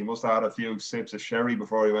tunefully, he must have had a few sips of sherry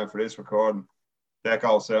before he went for this recording.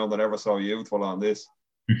 Deco sounded ever so youthful on this.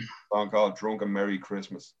 Song called Drunken Merry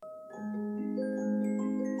Christmas.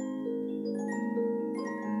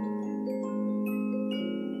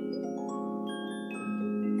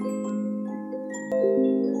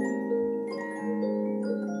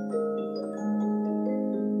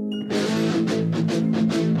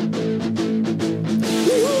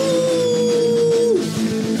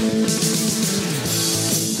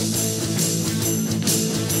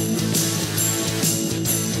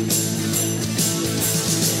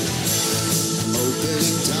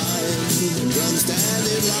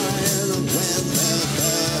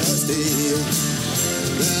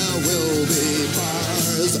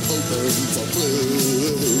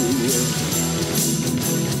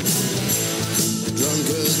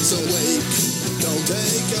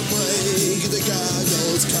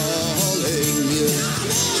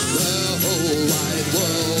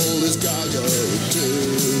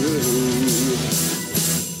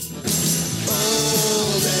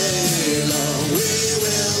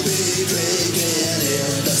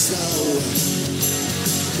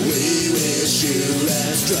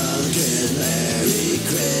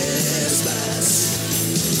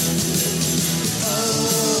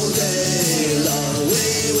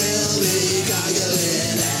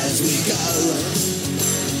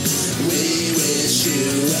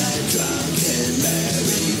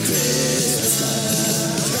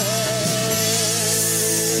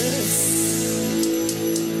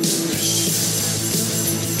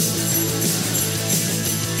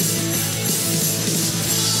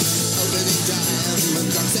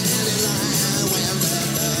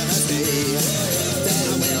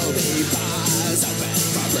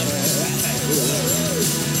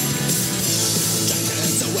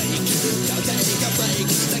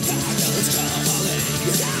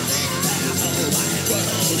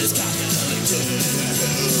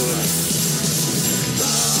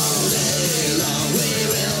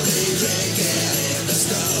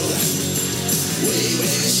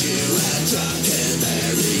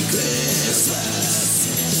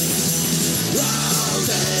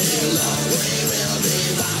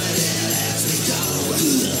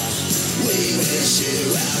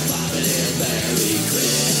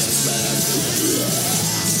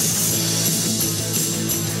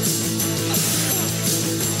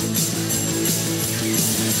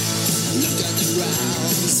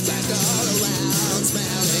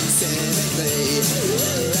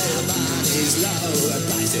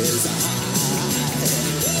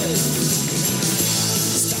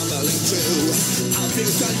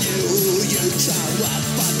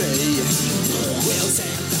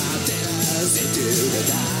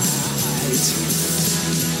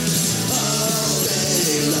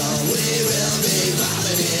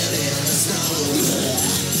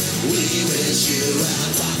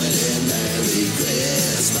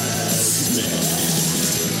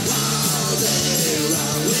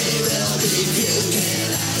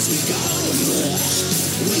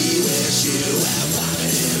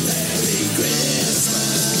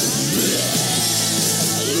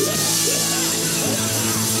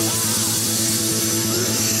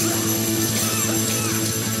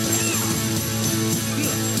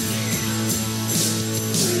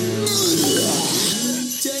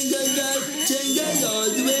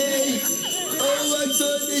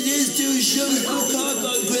 just for cock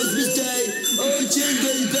on Christmas Day. Oh,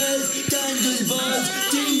 jingle bells, dangle balls,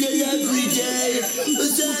 jingle every day. But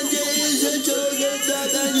Santa is a total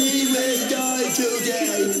flop and he will die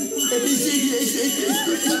today.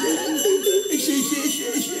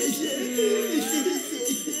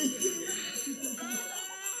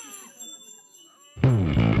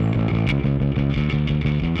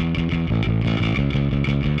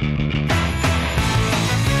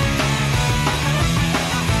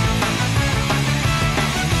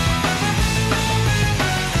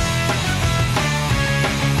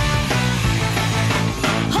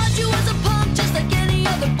 Haji was a punk just like any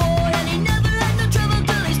other boy, and he never had no trouble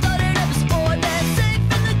till he started up a sport. That's safe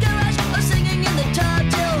in the garage or singing in the tub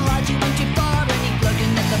till Haji went too far and he plugged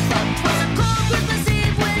in at the pub. 'Twas a cold Christmas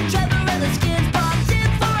Eve when Trevor and the Skins popped in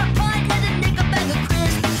for a pint and to nick a bag of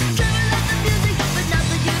crisps. Trevor liked the music but not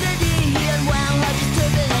the unity. He unwound Haji's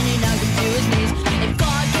turban and he knocked him to his knees. If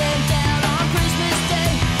God came down on Christmas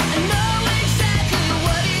Day, I know exactly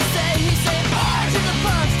what he'd say. He'd say, "Oi to the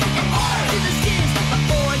punks and oi to the Skins,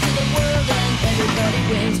 oi to the world," and everybody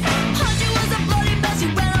wins. Haji was a bloody mess. He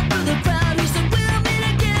ran up through the crowd. He said, "We'll meet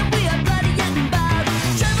again. We are bloody and bowed."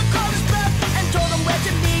 Trevor called his bluff and told him where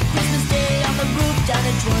to meet Christmas Day on the roof down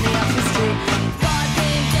at 20 off the street. God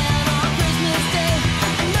came down on Christmas Day.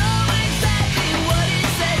 I know exactly what he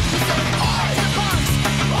said. He said, "Oi to the punks,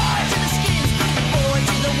 oi to the Skins, oi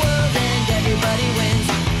to the world," and everybody wins.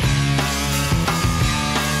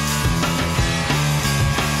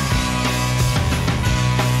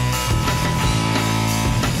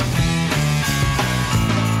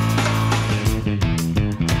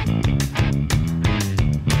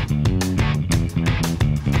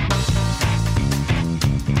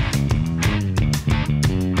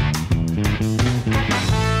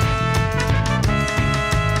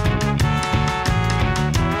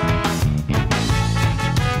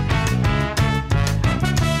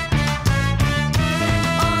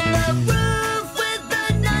 On the roof with the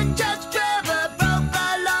nunchucks, Trevor broke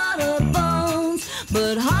a lot of bones.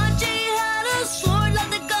 But Haji had a sword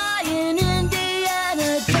like the guy in Indiana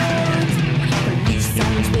Jones. Police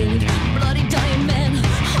sirens waved, bloody dying men.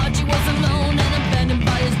 Haji was alone and abandoned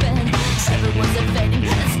by his bed. Trevor was evading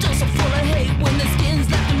and still so full of hate when the Skins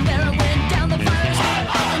left him there and went down the fire's head.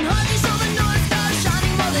 And Haji saw the North Star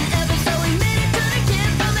shining more than ever, so he made it to the kid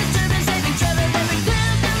from his turban, saving Trevor. Then we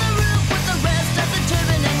climbed down the roof with the rest of the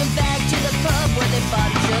turban and went back to the pub where they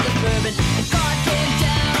bought each other bourbon. And God came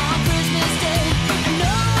down on Christmas Day. I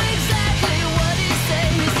know exactly what he said.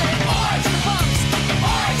 He said, "Oi to the punks,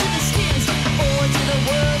 oi to the Skins, oi to the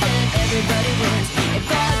world," and everybody wins. If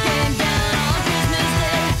God came down on Christmas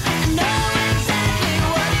Day, I know exactly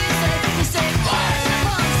what he said. He said, "Oi to the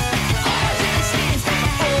punks, oi to the Skins,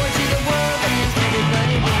 oi to the world," and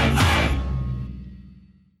everybody wins.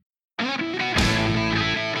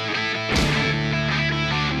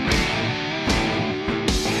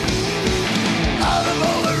 Out of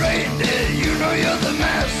all the reindeer, you know you're the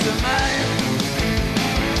mastermind.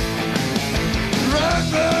 Run,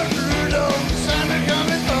 run, Rudolph, Santa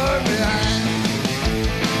coming far behind.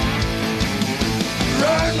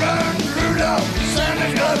 Run, run, Rudolph,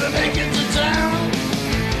 Santa's gotta make it to town.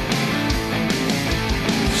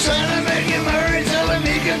 Santa, make him hurry, tell him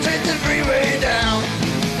he can take the freeway down.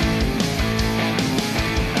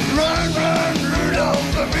 Run, run,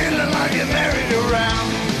 Rudolph, I'm feeling like a merry-go-round.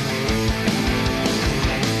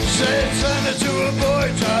 Said Santa to a boy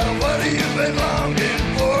child, what have you been longing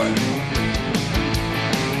for?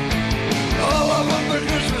 All I want for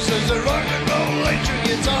Christmas is a rock and roll electric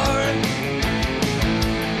guitar.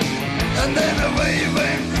 And then away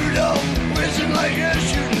went Rudolph, whizzing like a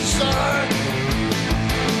shooting star.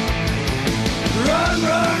 Run,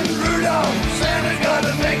 run, Rudolph, Santa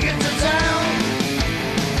gotta make it to town.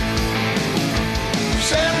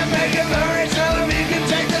 Santa, make him hurry, tell him he can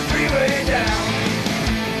take the freeway down.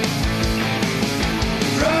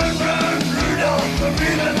 Run, run, Rudolph, I'm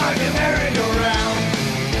feeling like a merry-go-round.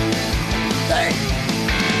 Thank you.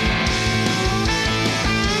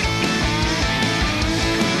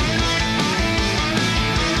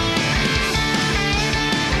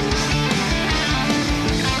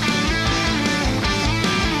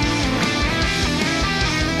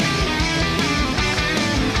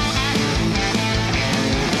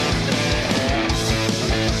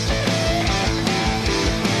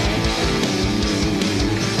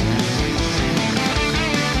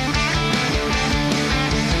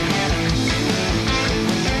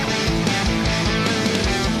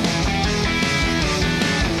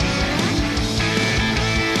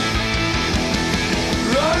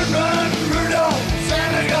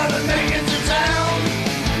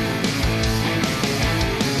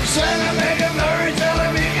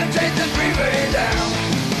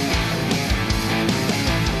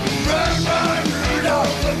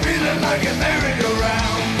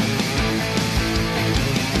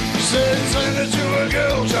 said, send it to a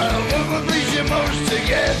girl child, what would please you most to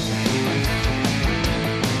get?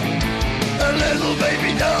 A little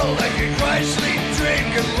baby doll that could cry, sleep,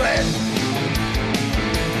 drink, and wet.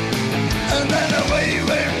 And then away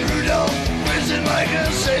went Rudolph, whizzing like a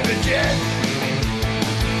saber jet.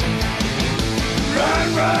 Run,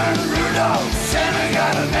 run, Rudolph, Santa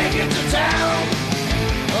gotta make it to town.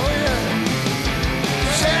 Oh yeah.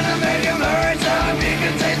 Santa make him hurry, tell him he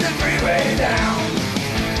can take the freeway down.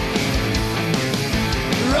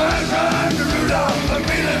 Run, run, Rudolph, I'm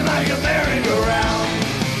feeling like a merry-go-round.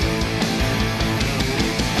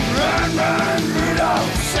 Run, run,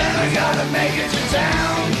 Rudolph, Santa gotta make it to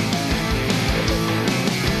town.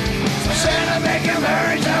 Santa make him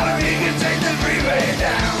hurry, tell him he can take the freeway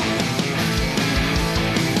down.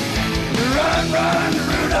 Run, run,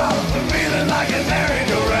 Rudolph, I'm feeling like a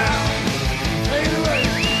merry-go-round. Take it away.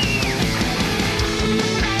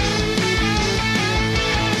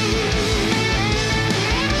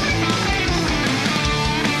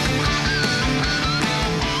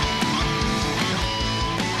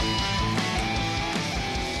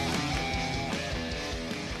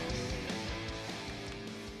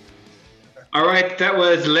 All right, that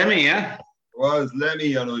was Lemmy, yeah? It was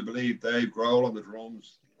Lemmy, and I believe Dave Grohl on the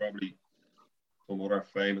drums. Probably some other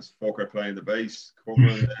famous fucker playing the bass.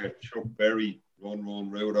 Covering Chuck Berry, Run,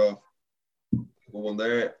 Run, Rudolph. One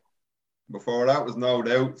there. Before that was No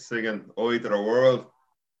Doubt singing Eye to the World.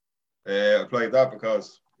 I played that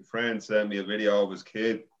because a friend sent me a video of his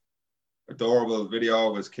kid. Adorable video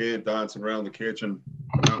of his kid dancing around the kitchen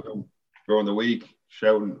during the week,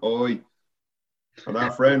 shouting Oi. And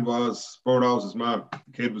that friend was Burno's man.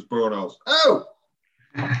 The kid was Burno's. Oh!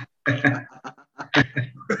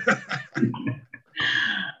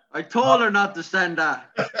 I told her not to send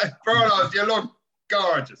that. Burno's, you look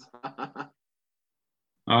gorgeous.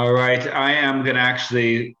 All right, I am going to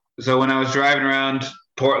actually... So when I was driving around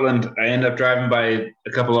Portland, I ended up driving by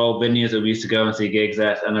a couple of old venues that we used to go and see gigs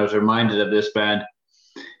at, and I was reminded of this band,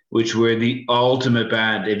 which were the ultimate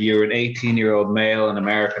band if you were an 18-year-old male in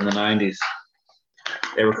America in the 90s.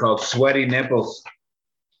 They were called Sweaty Nipples,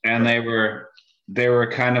 and they were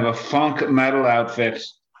kind of a funk metal outfit.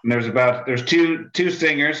 And there's two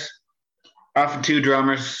singers, often two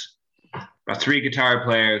drummers, about three guitar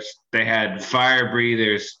players. They had fire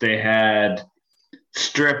breathers. They had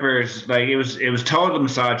strippers. Like it was total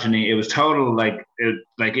misogyny. It was total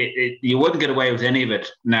you wouldn't get away with any of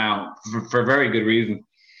it now for very good reason.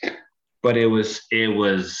 But it was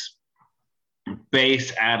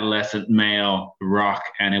bass adolescent male rock,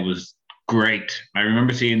 and it was great. I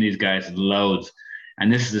remember seeing these guys loads,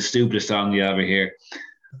 and this is the stupidest song you ever hear,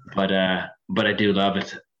 but I do love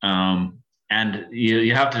it. And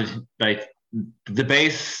you have to like the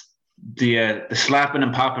bass, the slapping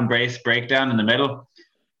and popping bass breakdown in the middle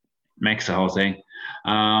makes the whole thing.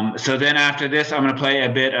 So then after this, I'm going to play a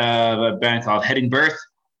bit of a band called Heading Birth,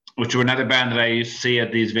 which were another band that I used to see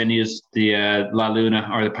at these venues, the La Luna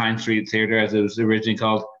or the Pine Street Theatre, as it was originally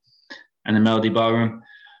called, and the Melody Ballroom.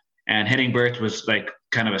 And Heading Birth was like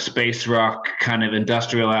kind of a space rock kind of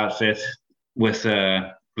industrial outfit with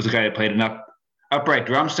a guy that played an upright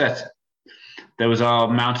drum set that was all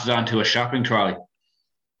mounted onto a shopping trolley.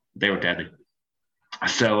 They were deadly.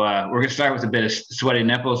 So we're going to start with a bit of Sweaty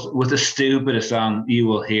Nipples with the stupidest song you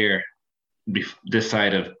will hear this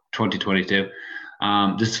side of 2022.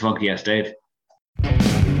 This is Funky Ass Dave.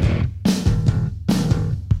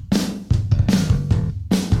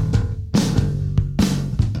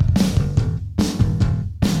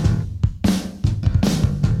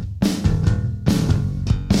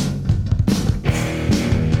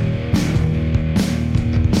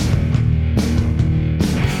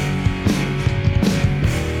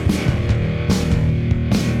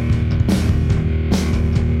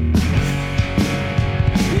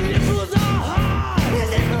 Nipples are hard.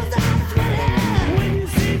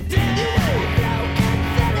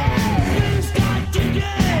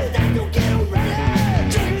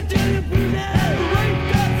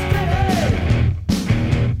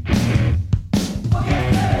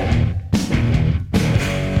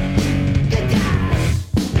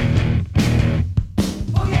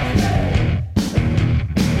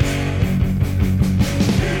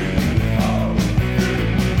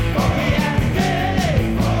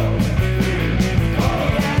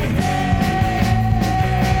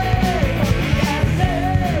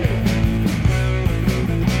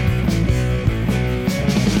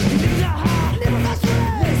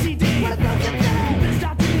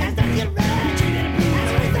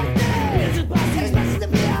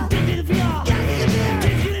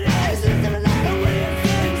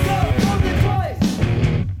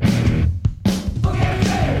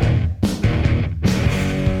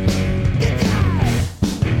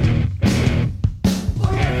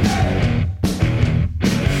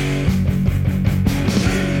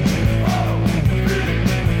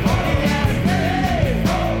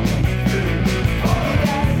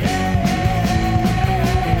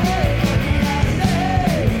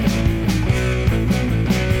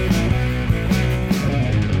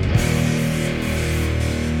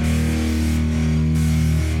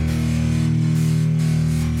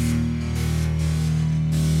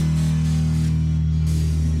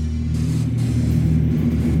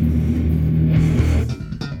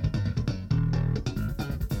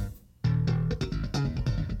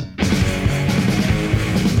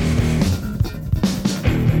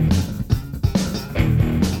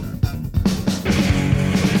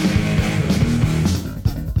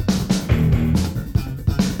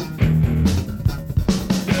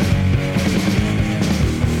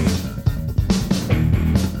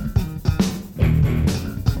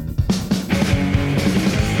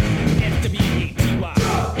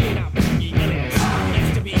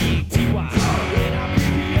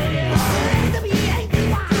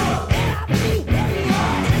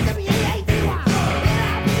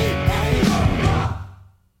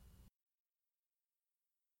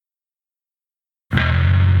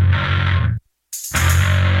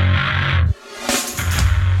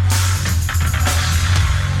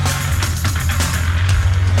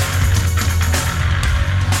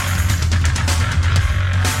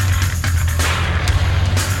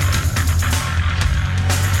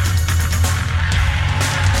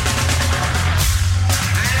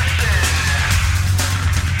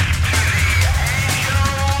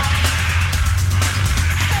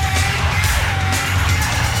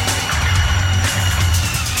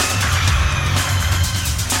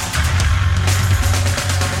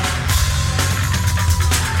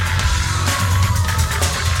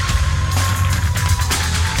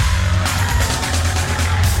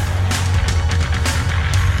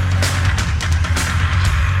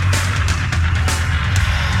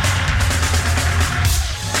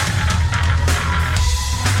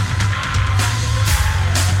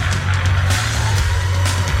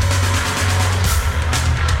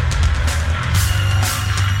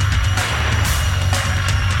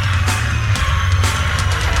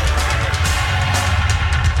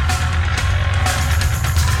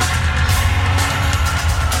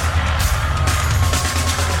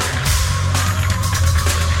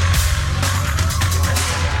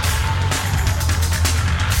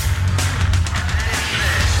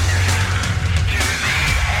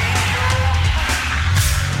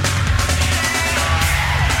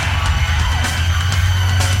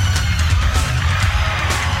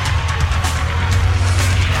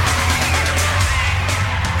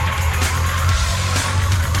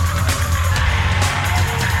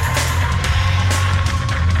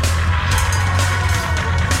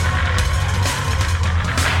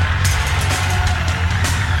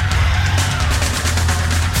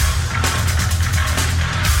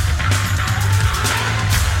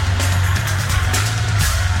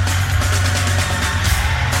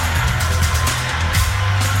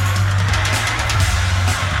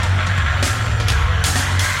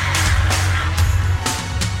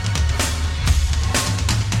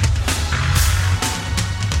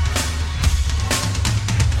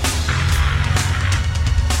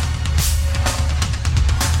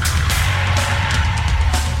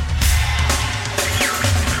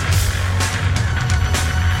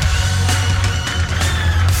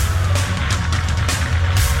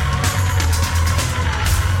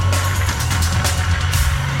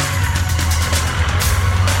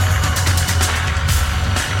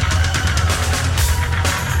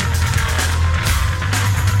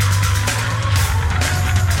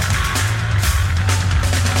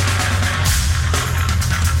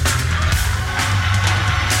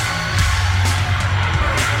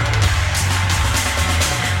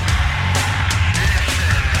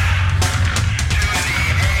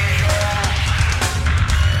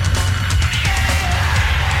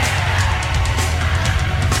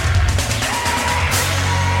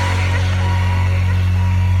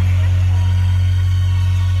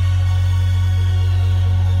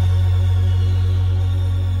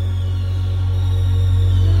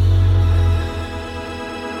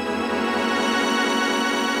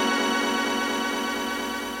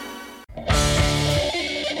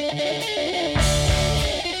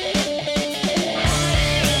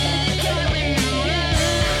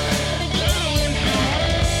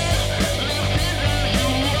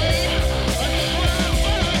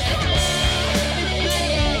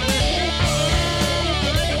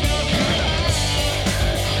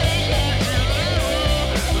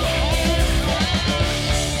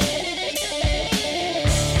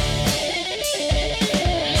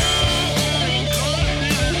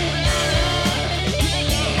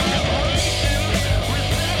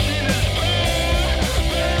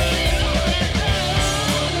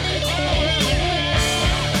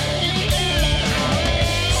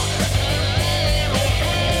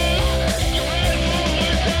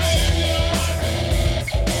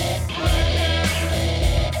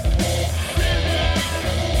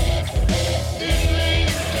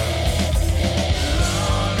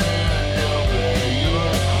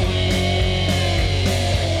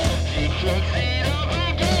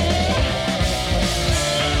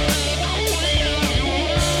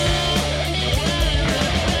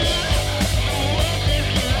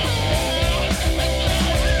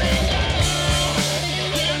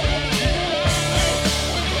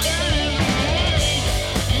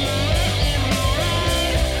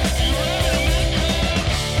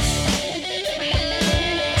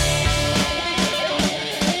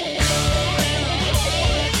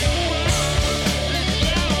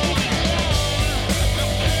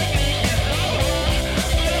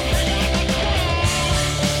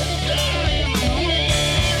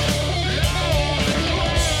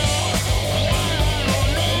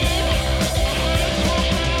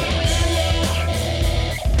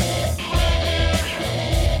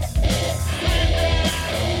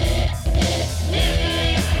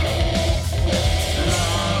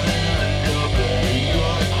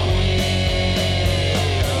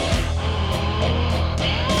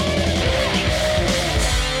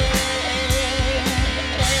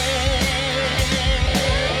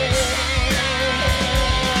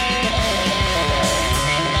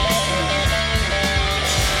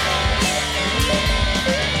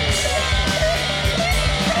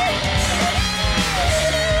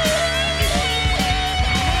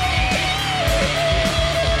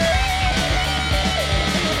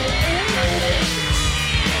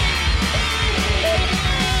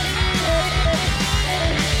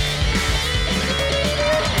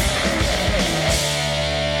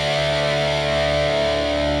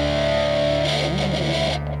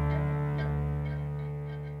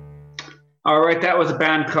 All right, that was a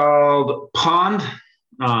band called Pond.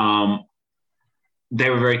 They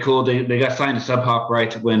were very cool. They got signed to Sub Pop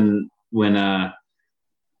right when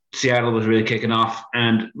Seattle was really kicking off.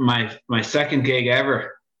 And my second gig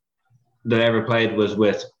ever that I ever played was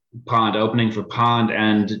with Pond, opening for Pond.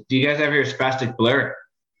 And do you guys ever hear Spastic Blur?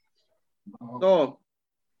 No.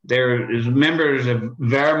 They're members of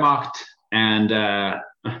Wehrmacht and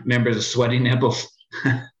members of Sweaty Nipples,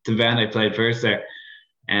 the band I played first there.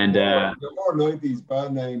 And there are more 90s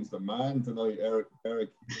band names than man tonight, Eric.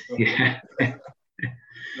 Yeah.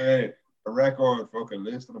 A record fucking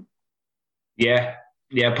list of them. Yeah.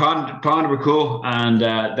 Pond were cool, and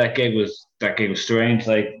that gig was strange.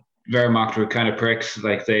 Like Wehrmacht were kind of pricks.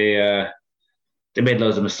 Like they made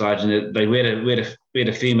loads of misogyny. Like we had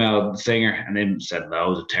a female singer, and they said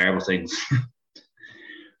loads of terrible things.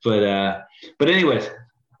 but anyways,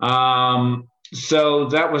 so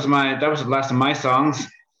that was the last of my songs.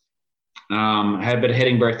 Had a bit of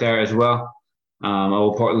Hitting Birth there as well.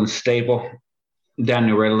 Old Portland staple,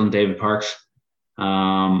 Daniel Riddle and David Parks.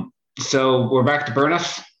 So we're back to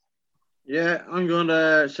Burnout. Yeah, I'm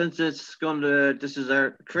gonna, since this is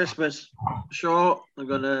our Christmas show, I'm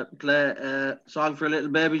gonna play a song for little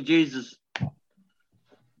baby Jesus.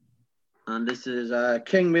 And this is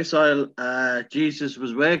King Missile, Jesus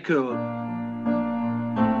Was Way Cool.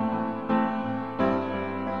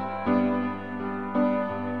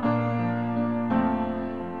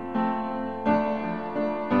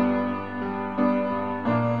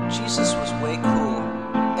 Jesus was way cool.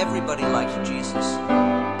 Everybody liked Jesus.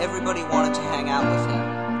 Everybody wanted to hang out with him.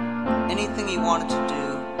 Anything he wanted to do,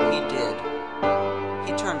 he did.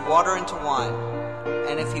 He turned water into wine.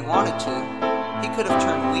 And if he wanted to, he could have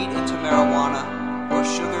turned wheat into marijuana, or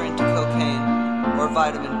sugar into cocaine, or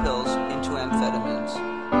vitamin pills into amphetamines.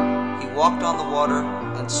 He walked on the water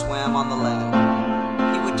and swam on the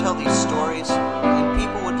land. He would tell these stories, and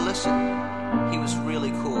people would listen. He was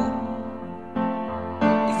really cool.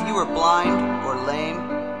 If you were blind or lame,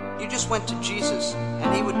 you just went to Jesus,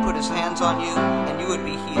 and he would put his hands on you, and you would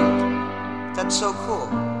be healed. That's so cool.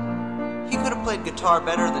 He could have played guitar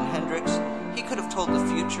better than Hendrix. He could have told the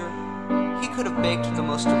future. He could have baked the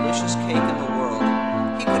most delicious cake in the world.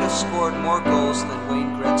 He could have scored more goals than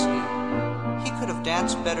Wayne Gretzky. He could have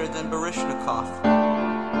danced better than Baryshnikov.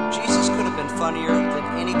 Jesus could have been funnier than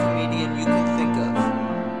any comedian you can think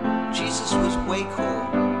of. Jesus was way cool.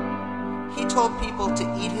 He told people to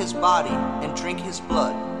eat his body and drink his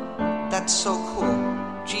blood. That's so cool.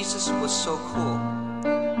 Jesus was so cool.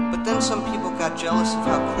 But then some people got jealous of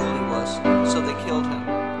how cool he was, so they killed him.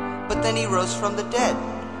 But then he rose from the dead.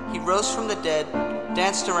 He rose from the dead,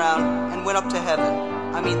 danced around, and went up to heaven.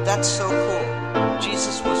 I mean, that's so cool.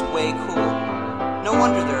 Jesus was way cool. No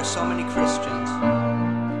wonder there are so many Christians.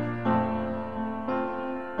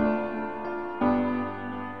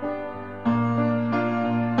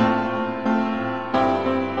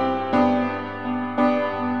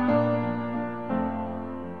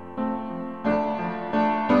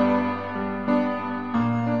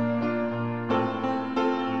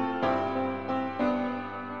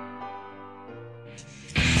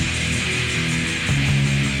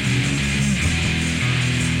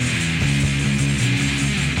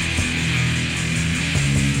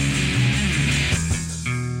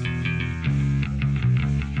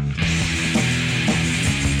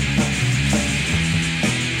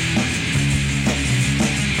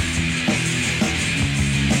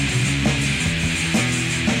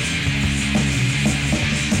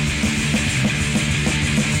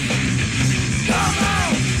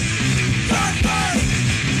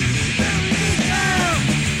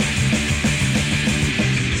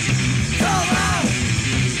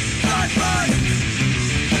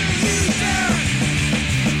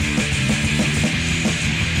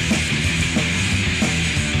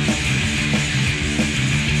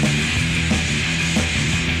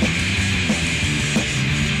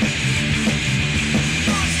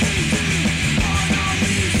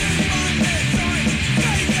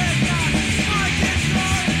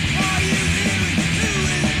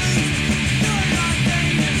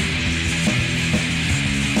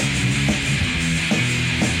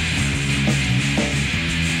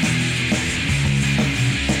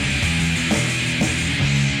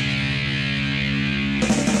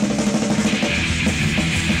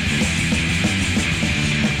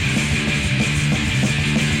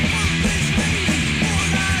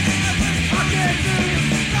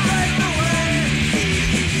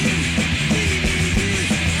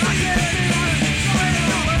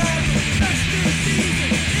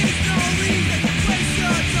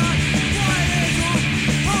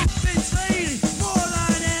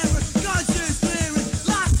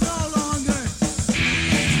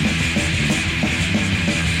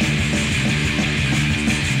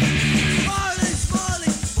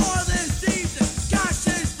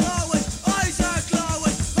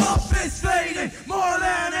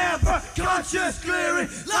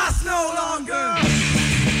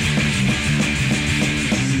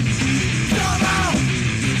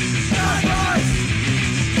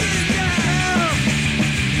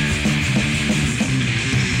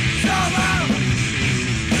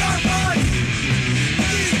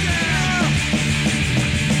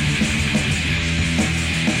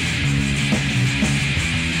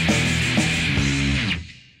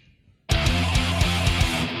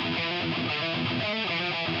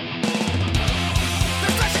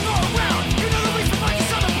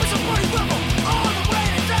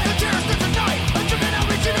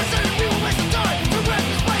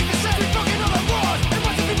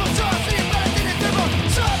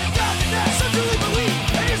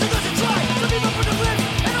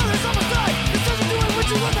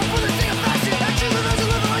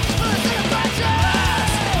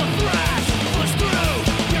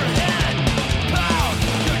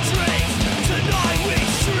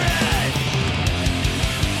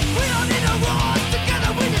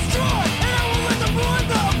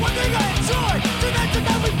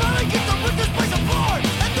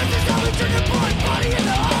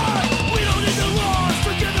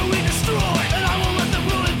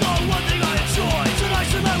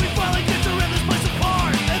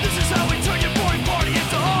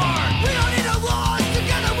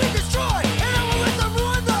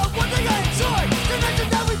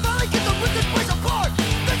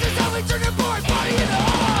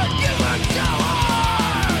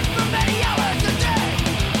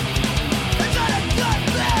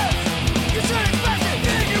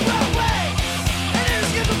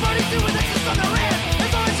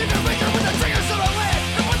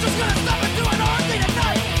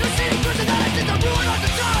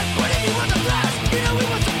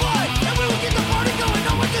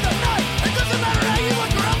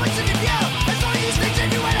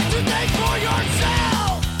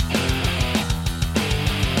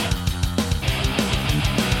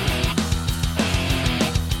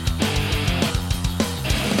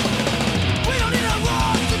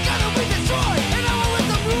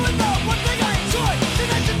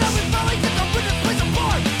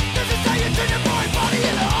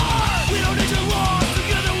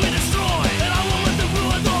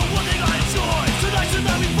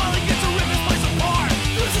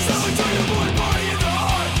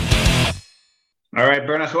 All right,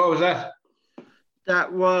 Bernice, what was that?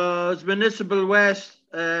 That was Municipal West,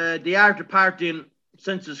 the art of partying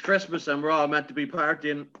since it's Christmas and we're all meant to be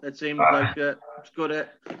partying. It seemed like it's good a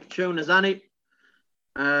tune as any.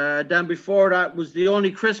 Then before that was the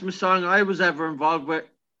only Christmas song I was ever involved with.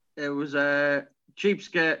 It was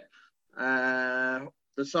Cheapskate. The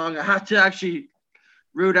song I had to actually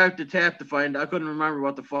root out the tape to find. I couldn't remember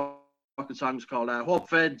what the fucking song was called. Hope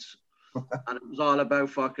Feds. And it was all about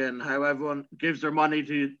fucking how everyone gives their money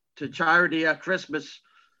to charity at Christmas,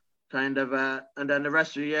 kind of, and then the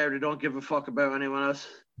rest of the year they don't give a fuck about anyone else.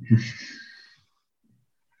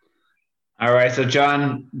 All right, so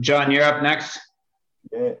John, you're up next.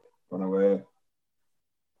 Yeah, gonna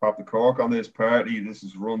pop the cork on this party. This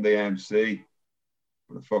is Run the MC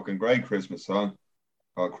with a fucking great Christmas song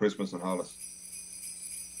called Christmas in Hollis.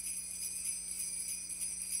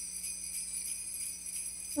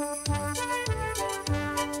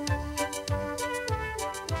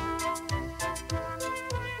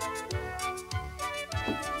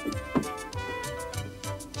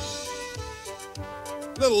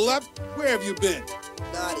 Little Left, where have you been?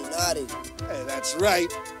 Naughty. Hey, that's right.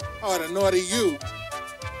 Oh, the naughty you.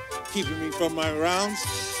 Keeping me from my rounds.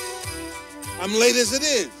 I'm late as it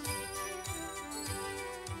is.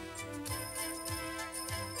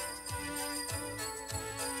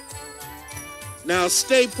 Now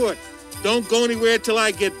stay put. Don't go anywhere till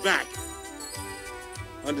I get back.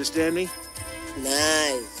 Understand me?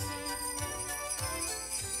 Nice.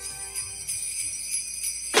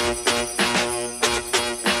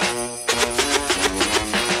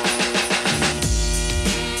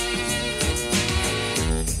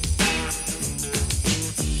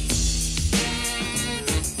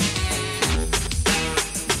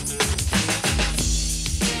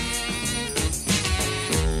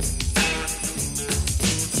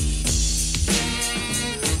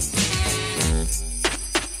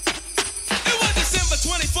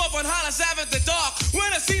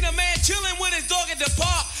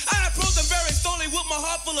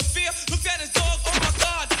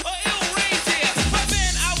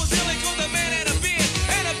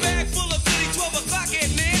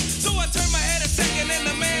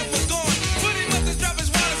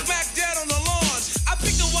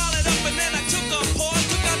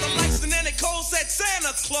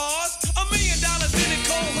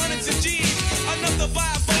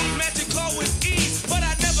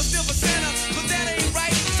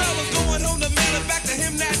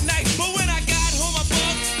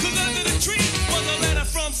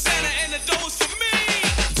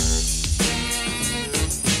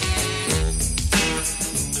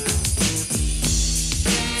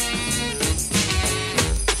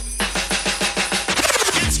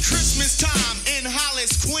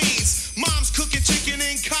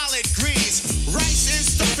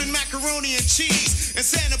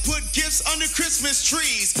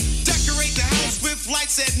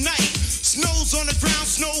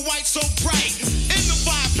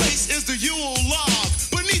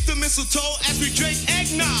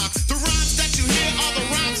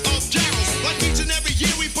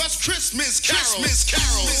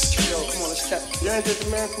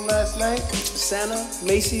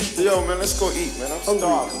 Macy's. Yo, man, let's go eat, man. I'm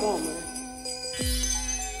starving. Come on, man.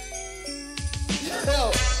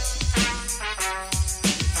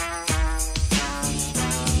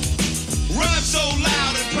 Run so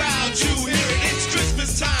loud and proud, you hear it. It's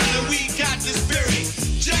Christmas time and we got the spirit.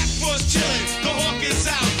 Jack Frost chillin', the hawk is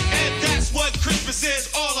out, and that's what Christmas is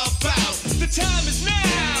all about. The time is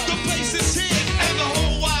now, the place is here, and the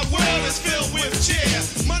whole wide world is filled with cheer.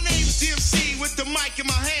 My name's DMC with the mic in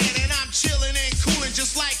my hand, and I'm chillin' and coolin'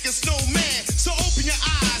 just like a snowman. So open your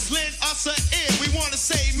eyes, lend us an ear. We wanna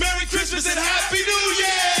say Merry Christmas and Happy New Year!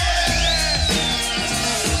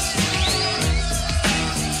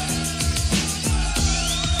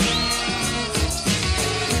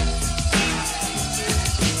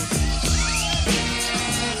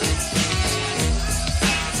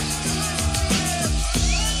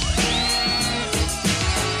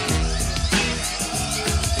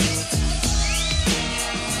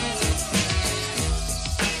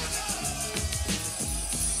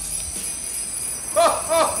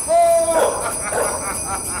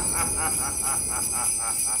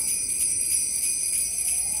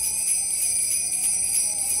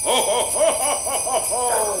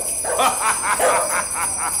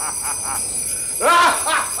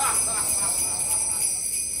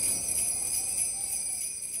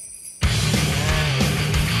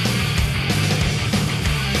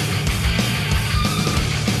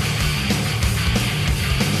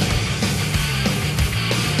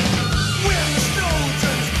 When the snow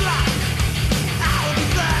turns black, I'll be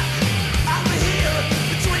back. I'll be here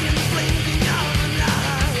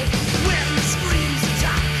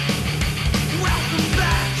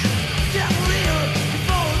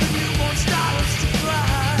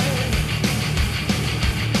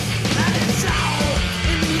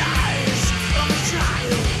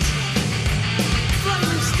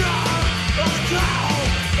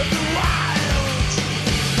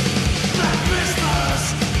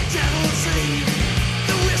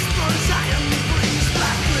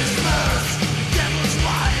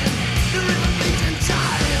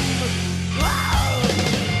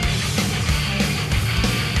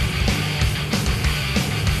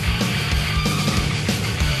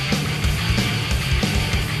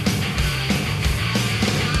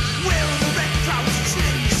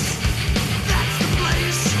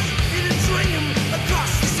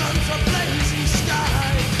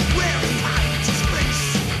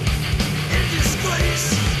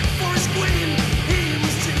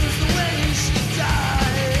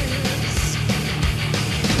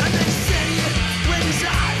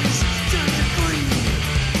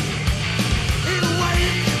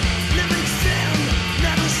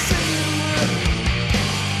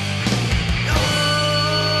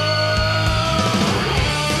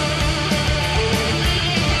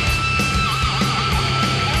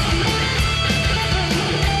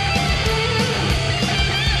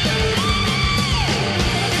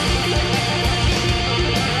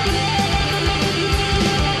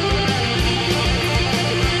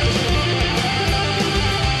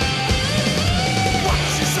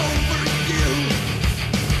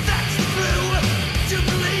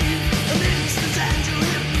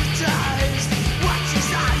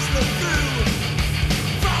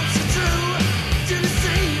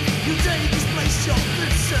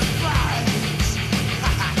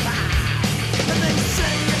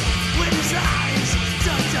see with his eyes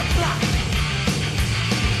turn to black?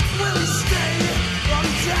 Will he stay on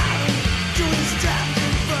down to his damned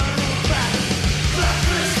infernal back? Black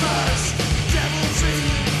Christmas, Devil's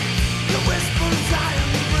Eve, the whispers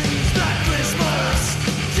iron breeze. Black Christmas,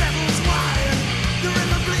 Devil's Wine, the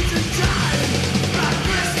river bleeds and time. Black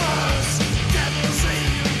Christmas, Devil's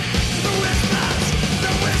Eve, the whispers,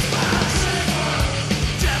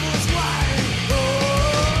 Devil's Wine.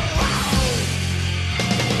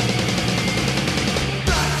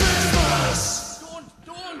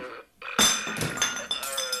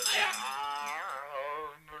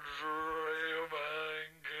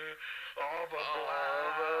 Oh,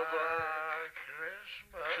 wow. Black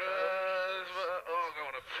Christmas.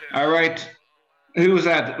 All right. Who was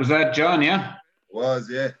that? Was that John, yeah? Was,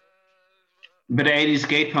 yeah. Bit of 80s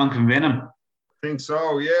skate punk and Venom. I think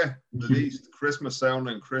so, yeah. The least Christmas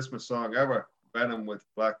sounding Christmas song ever. Venom with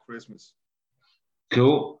Black Christmas.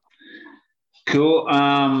 Cool. Cool.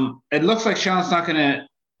 It looks like Sean's not going to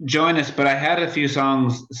join us, but I had a few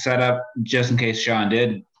songs set up just in case Sean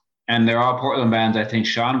did. And they're all Portland bands I think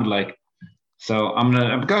Sean would like. So I'm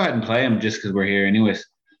going to go ahead and play them just because we're here anyways.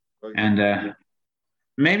 And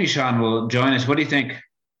maybe Sean will join us. What do you think?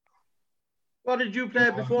 What did you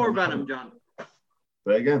play before Venom, John?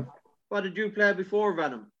 Play again. What did you play before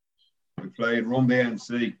Venom? We played Run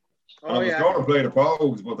DMC. And I was yeah. going to play the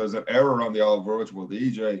Pogues, but there's an error on the old virtual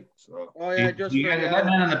DJ. So Oh yeah, just You for guys are the-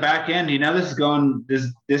 letting in on the back end. You know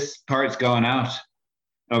this part's going out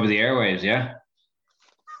over the airwaves, yeah?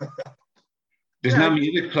 There's no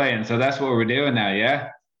music playing, so that's what we're doing now, yeah?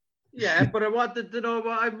 Yeah, but I wanted to know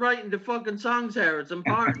what I'm writing the fucking songs here. It's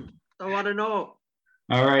important. I want to know.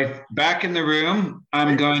 All right, back in the room.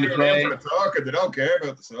 I'm going to They're play. in for the talk and they don't care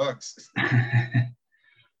about the songs.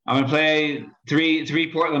 I'm going to play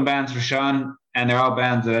three Portland bands for Sean, and they're all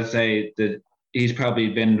bands that I'd say that he's probably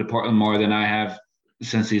been to Portland more than I have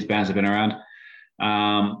since these bands have been around.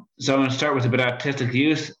 So I'm going to start with a bit of artistic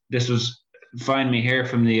use. This was Find Me Here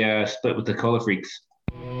from the split with the Cola Freaks.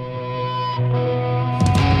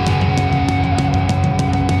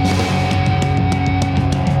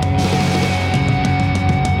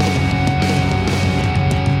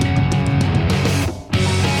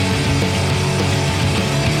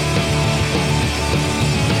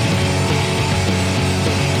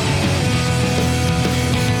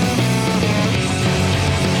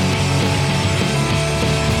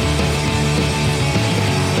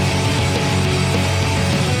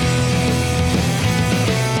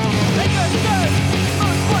 Hey,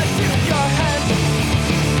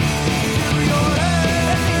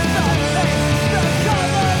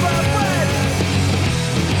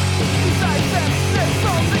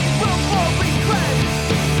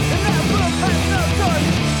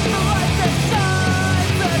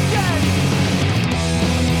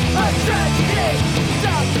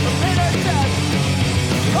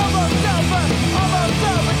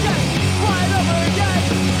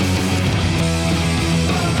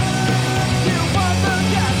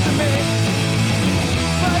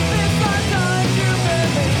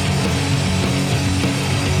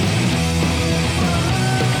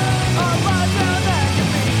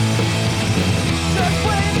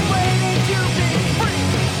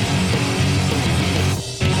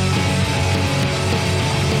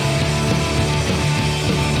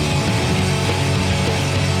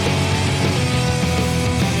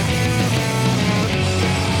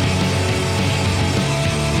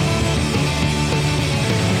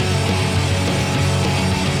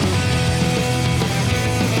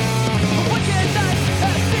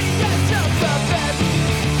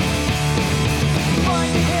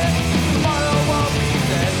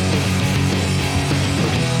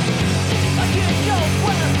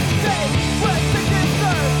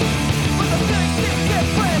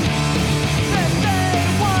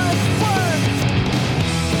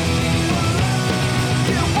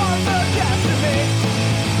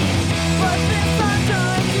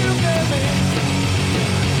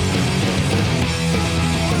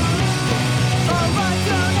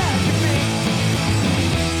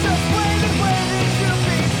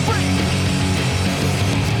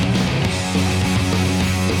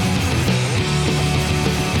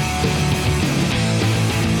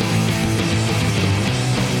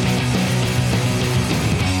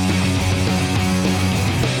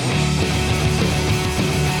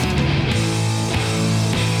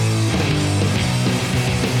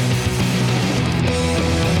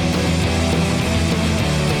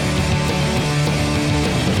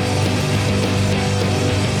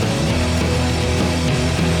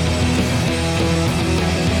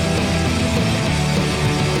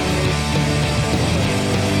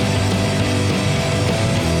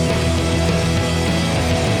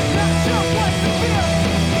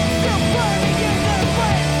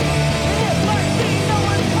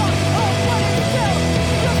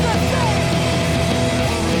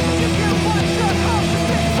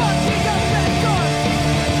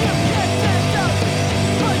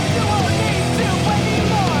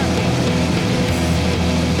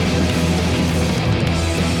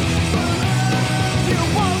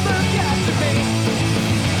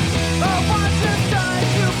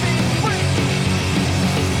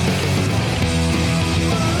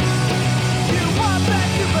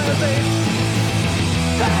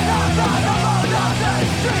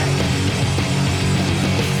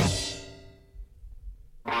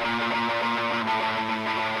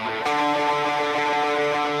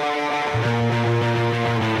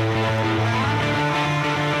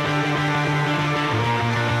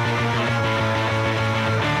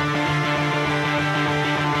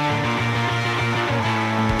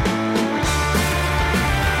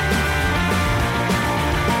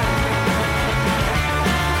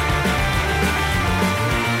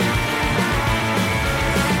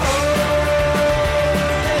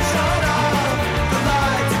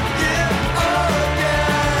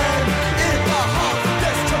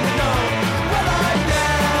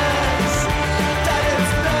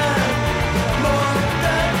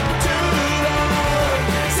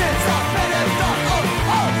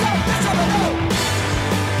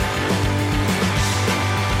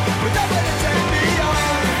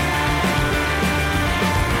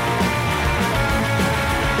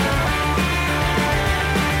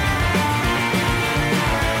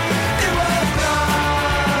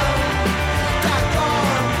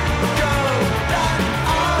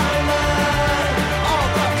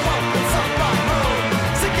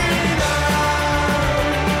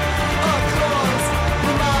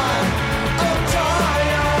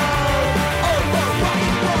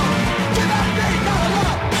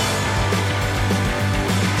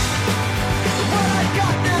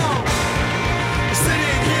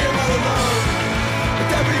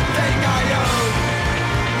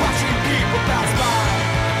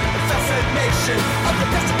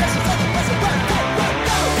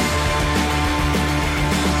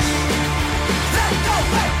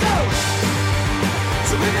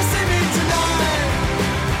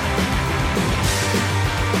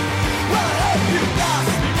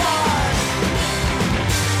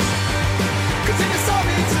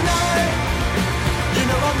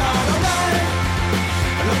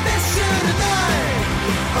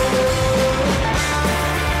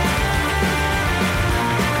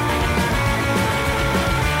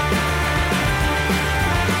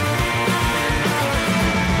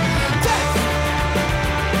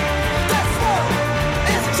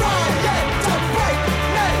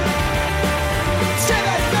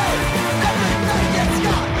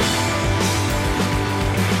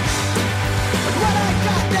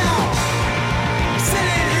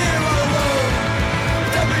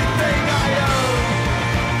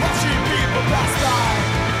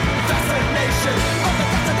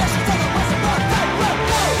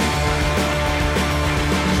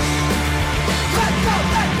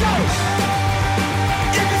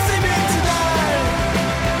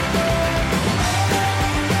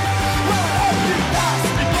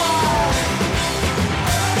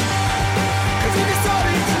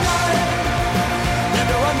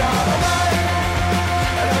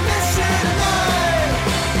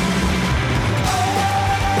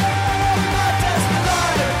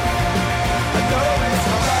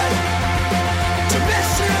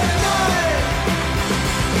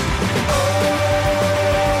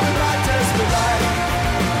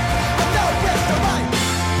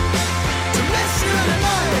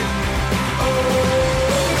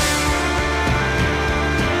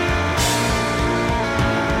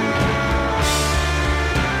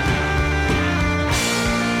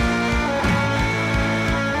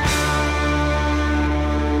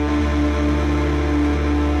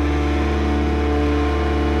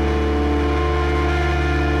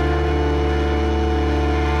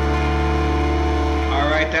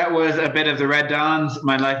 bit of the Red Dawns,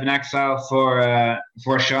 My Life in Exile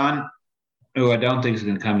for Sean, who I don't think is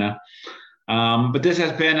going to come now. But this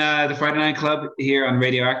has been the Friday Night Club here on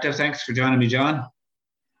Radioactive. Thanks for joining me, John.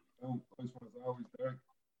 Oh, nice one as always, Derek.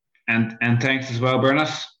 And thanks as well,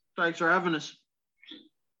 Bernice. Thanks for having us.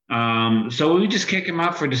 So we just kick him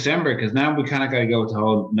off for December because now we kind of got to go with the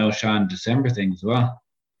whole No Sean December thing as well.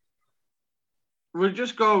 We'll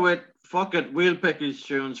just go with fuck it. We'll pick his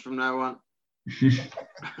tunes from now on.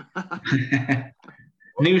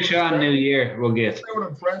 New Sean, New Year. We'll get.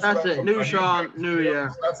 That's it. New Sean, New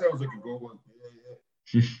Year. That sounds like a good one.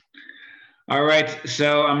 Yeah. All right,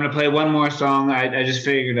 so I'm gonna play one more song. I just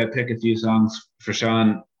figured I'd pick a few songs for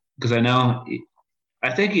Sean because I know.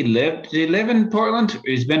 I think he lived. Did he live in Portland?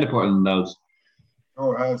 He's been to Portland loads.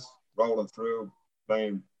 Oh, it has. Rolling through,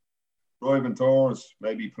 playing, driving tours,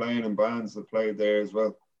 maybe playing in bands that played there as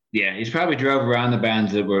well. Yeah, he's probably drove around the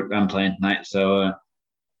bands that I'm playing tonight. So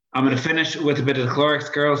I'm going to finish with a bit of the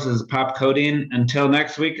Clorix Girls as Pop Codeine. Until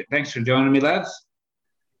next week, thanks for joining me, lads.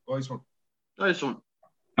 Nice one. Nice one.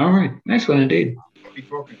 All right, nice one indeed. Happy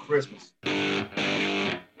fucking Christmas.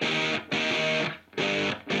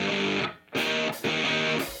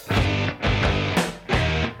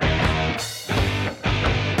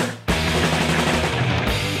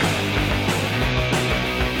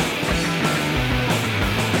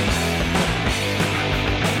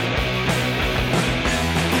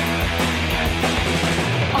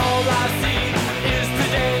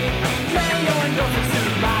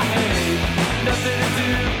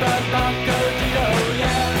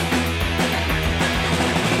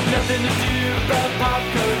 Nothing to do but pop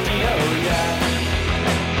codeine, oh yeah.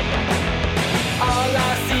 All I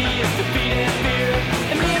see is defeat and fear,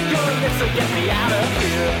 and if your lips will get me out of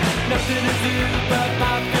here. Nothing to do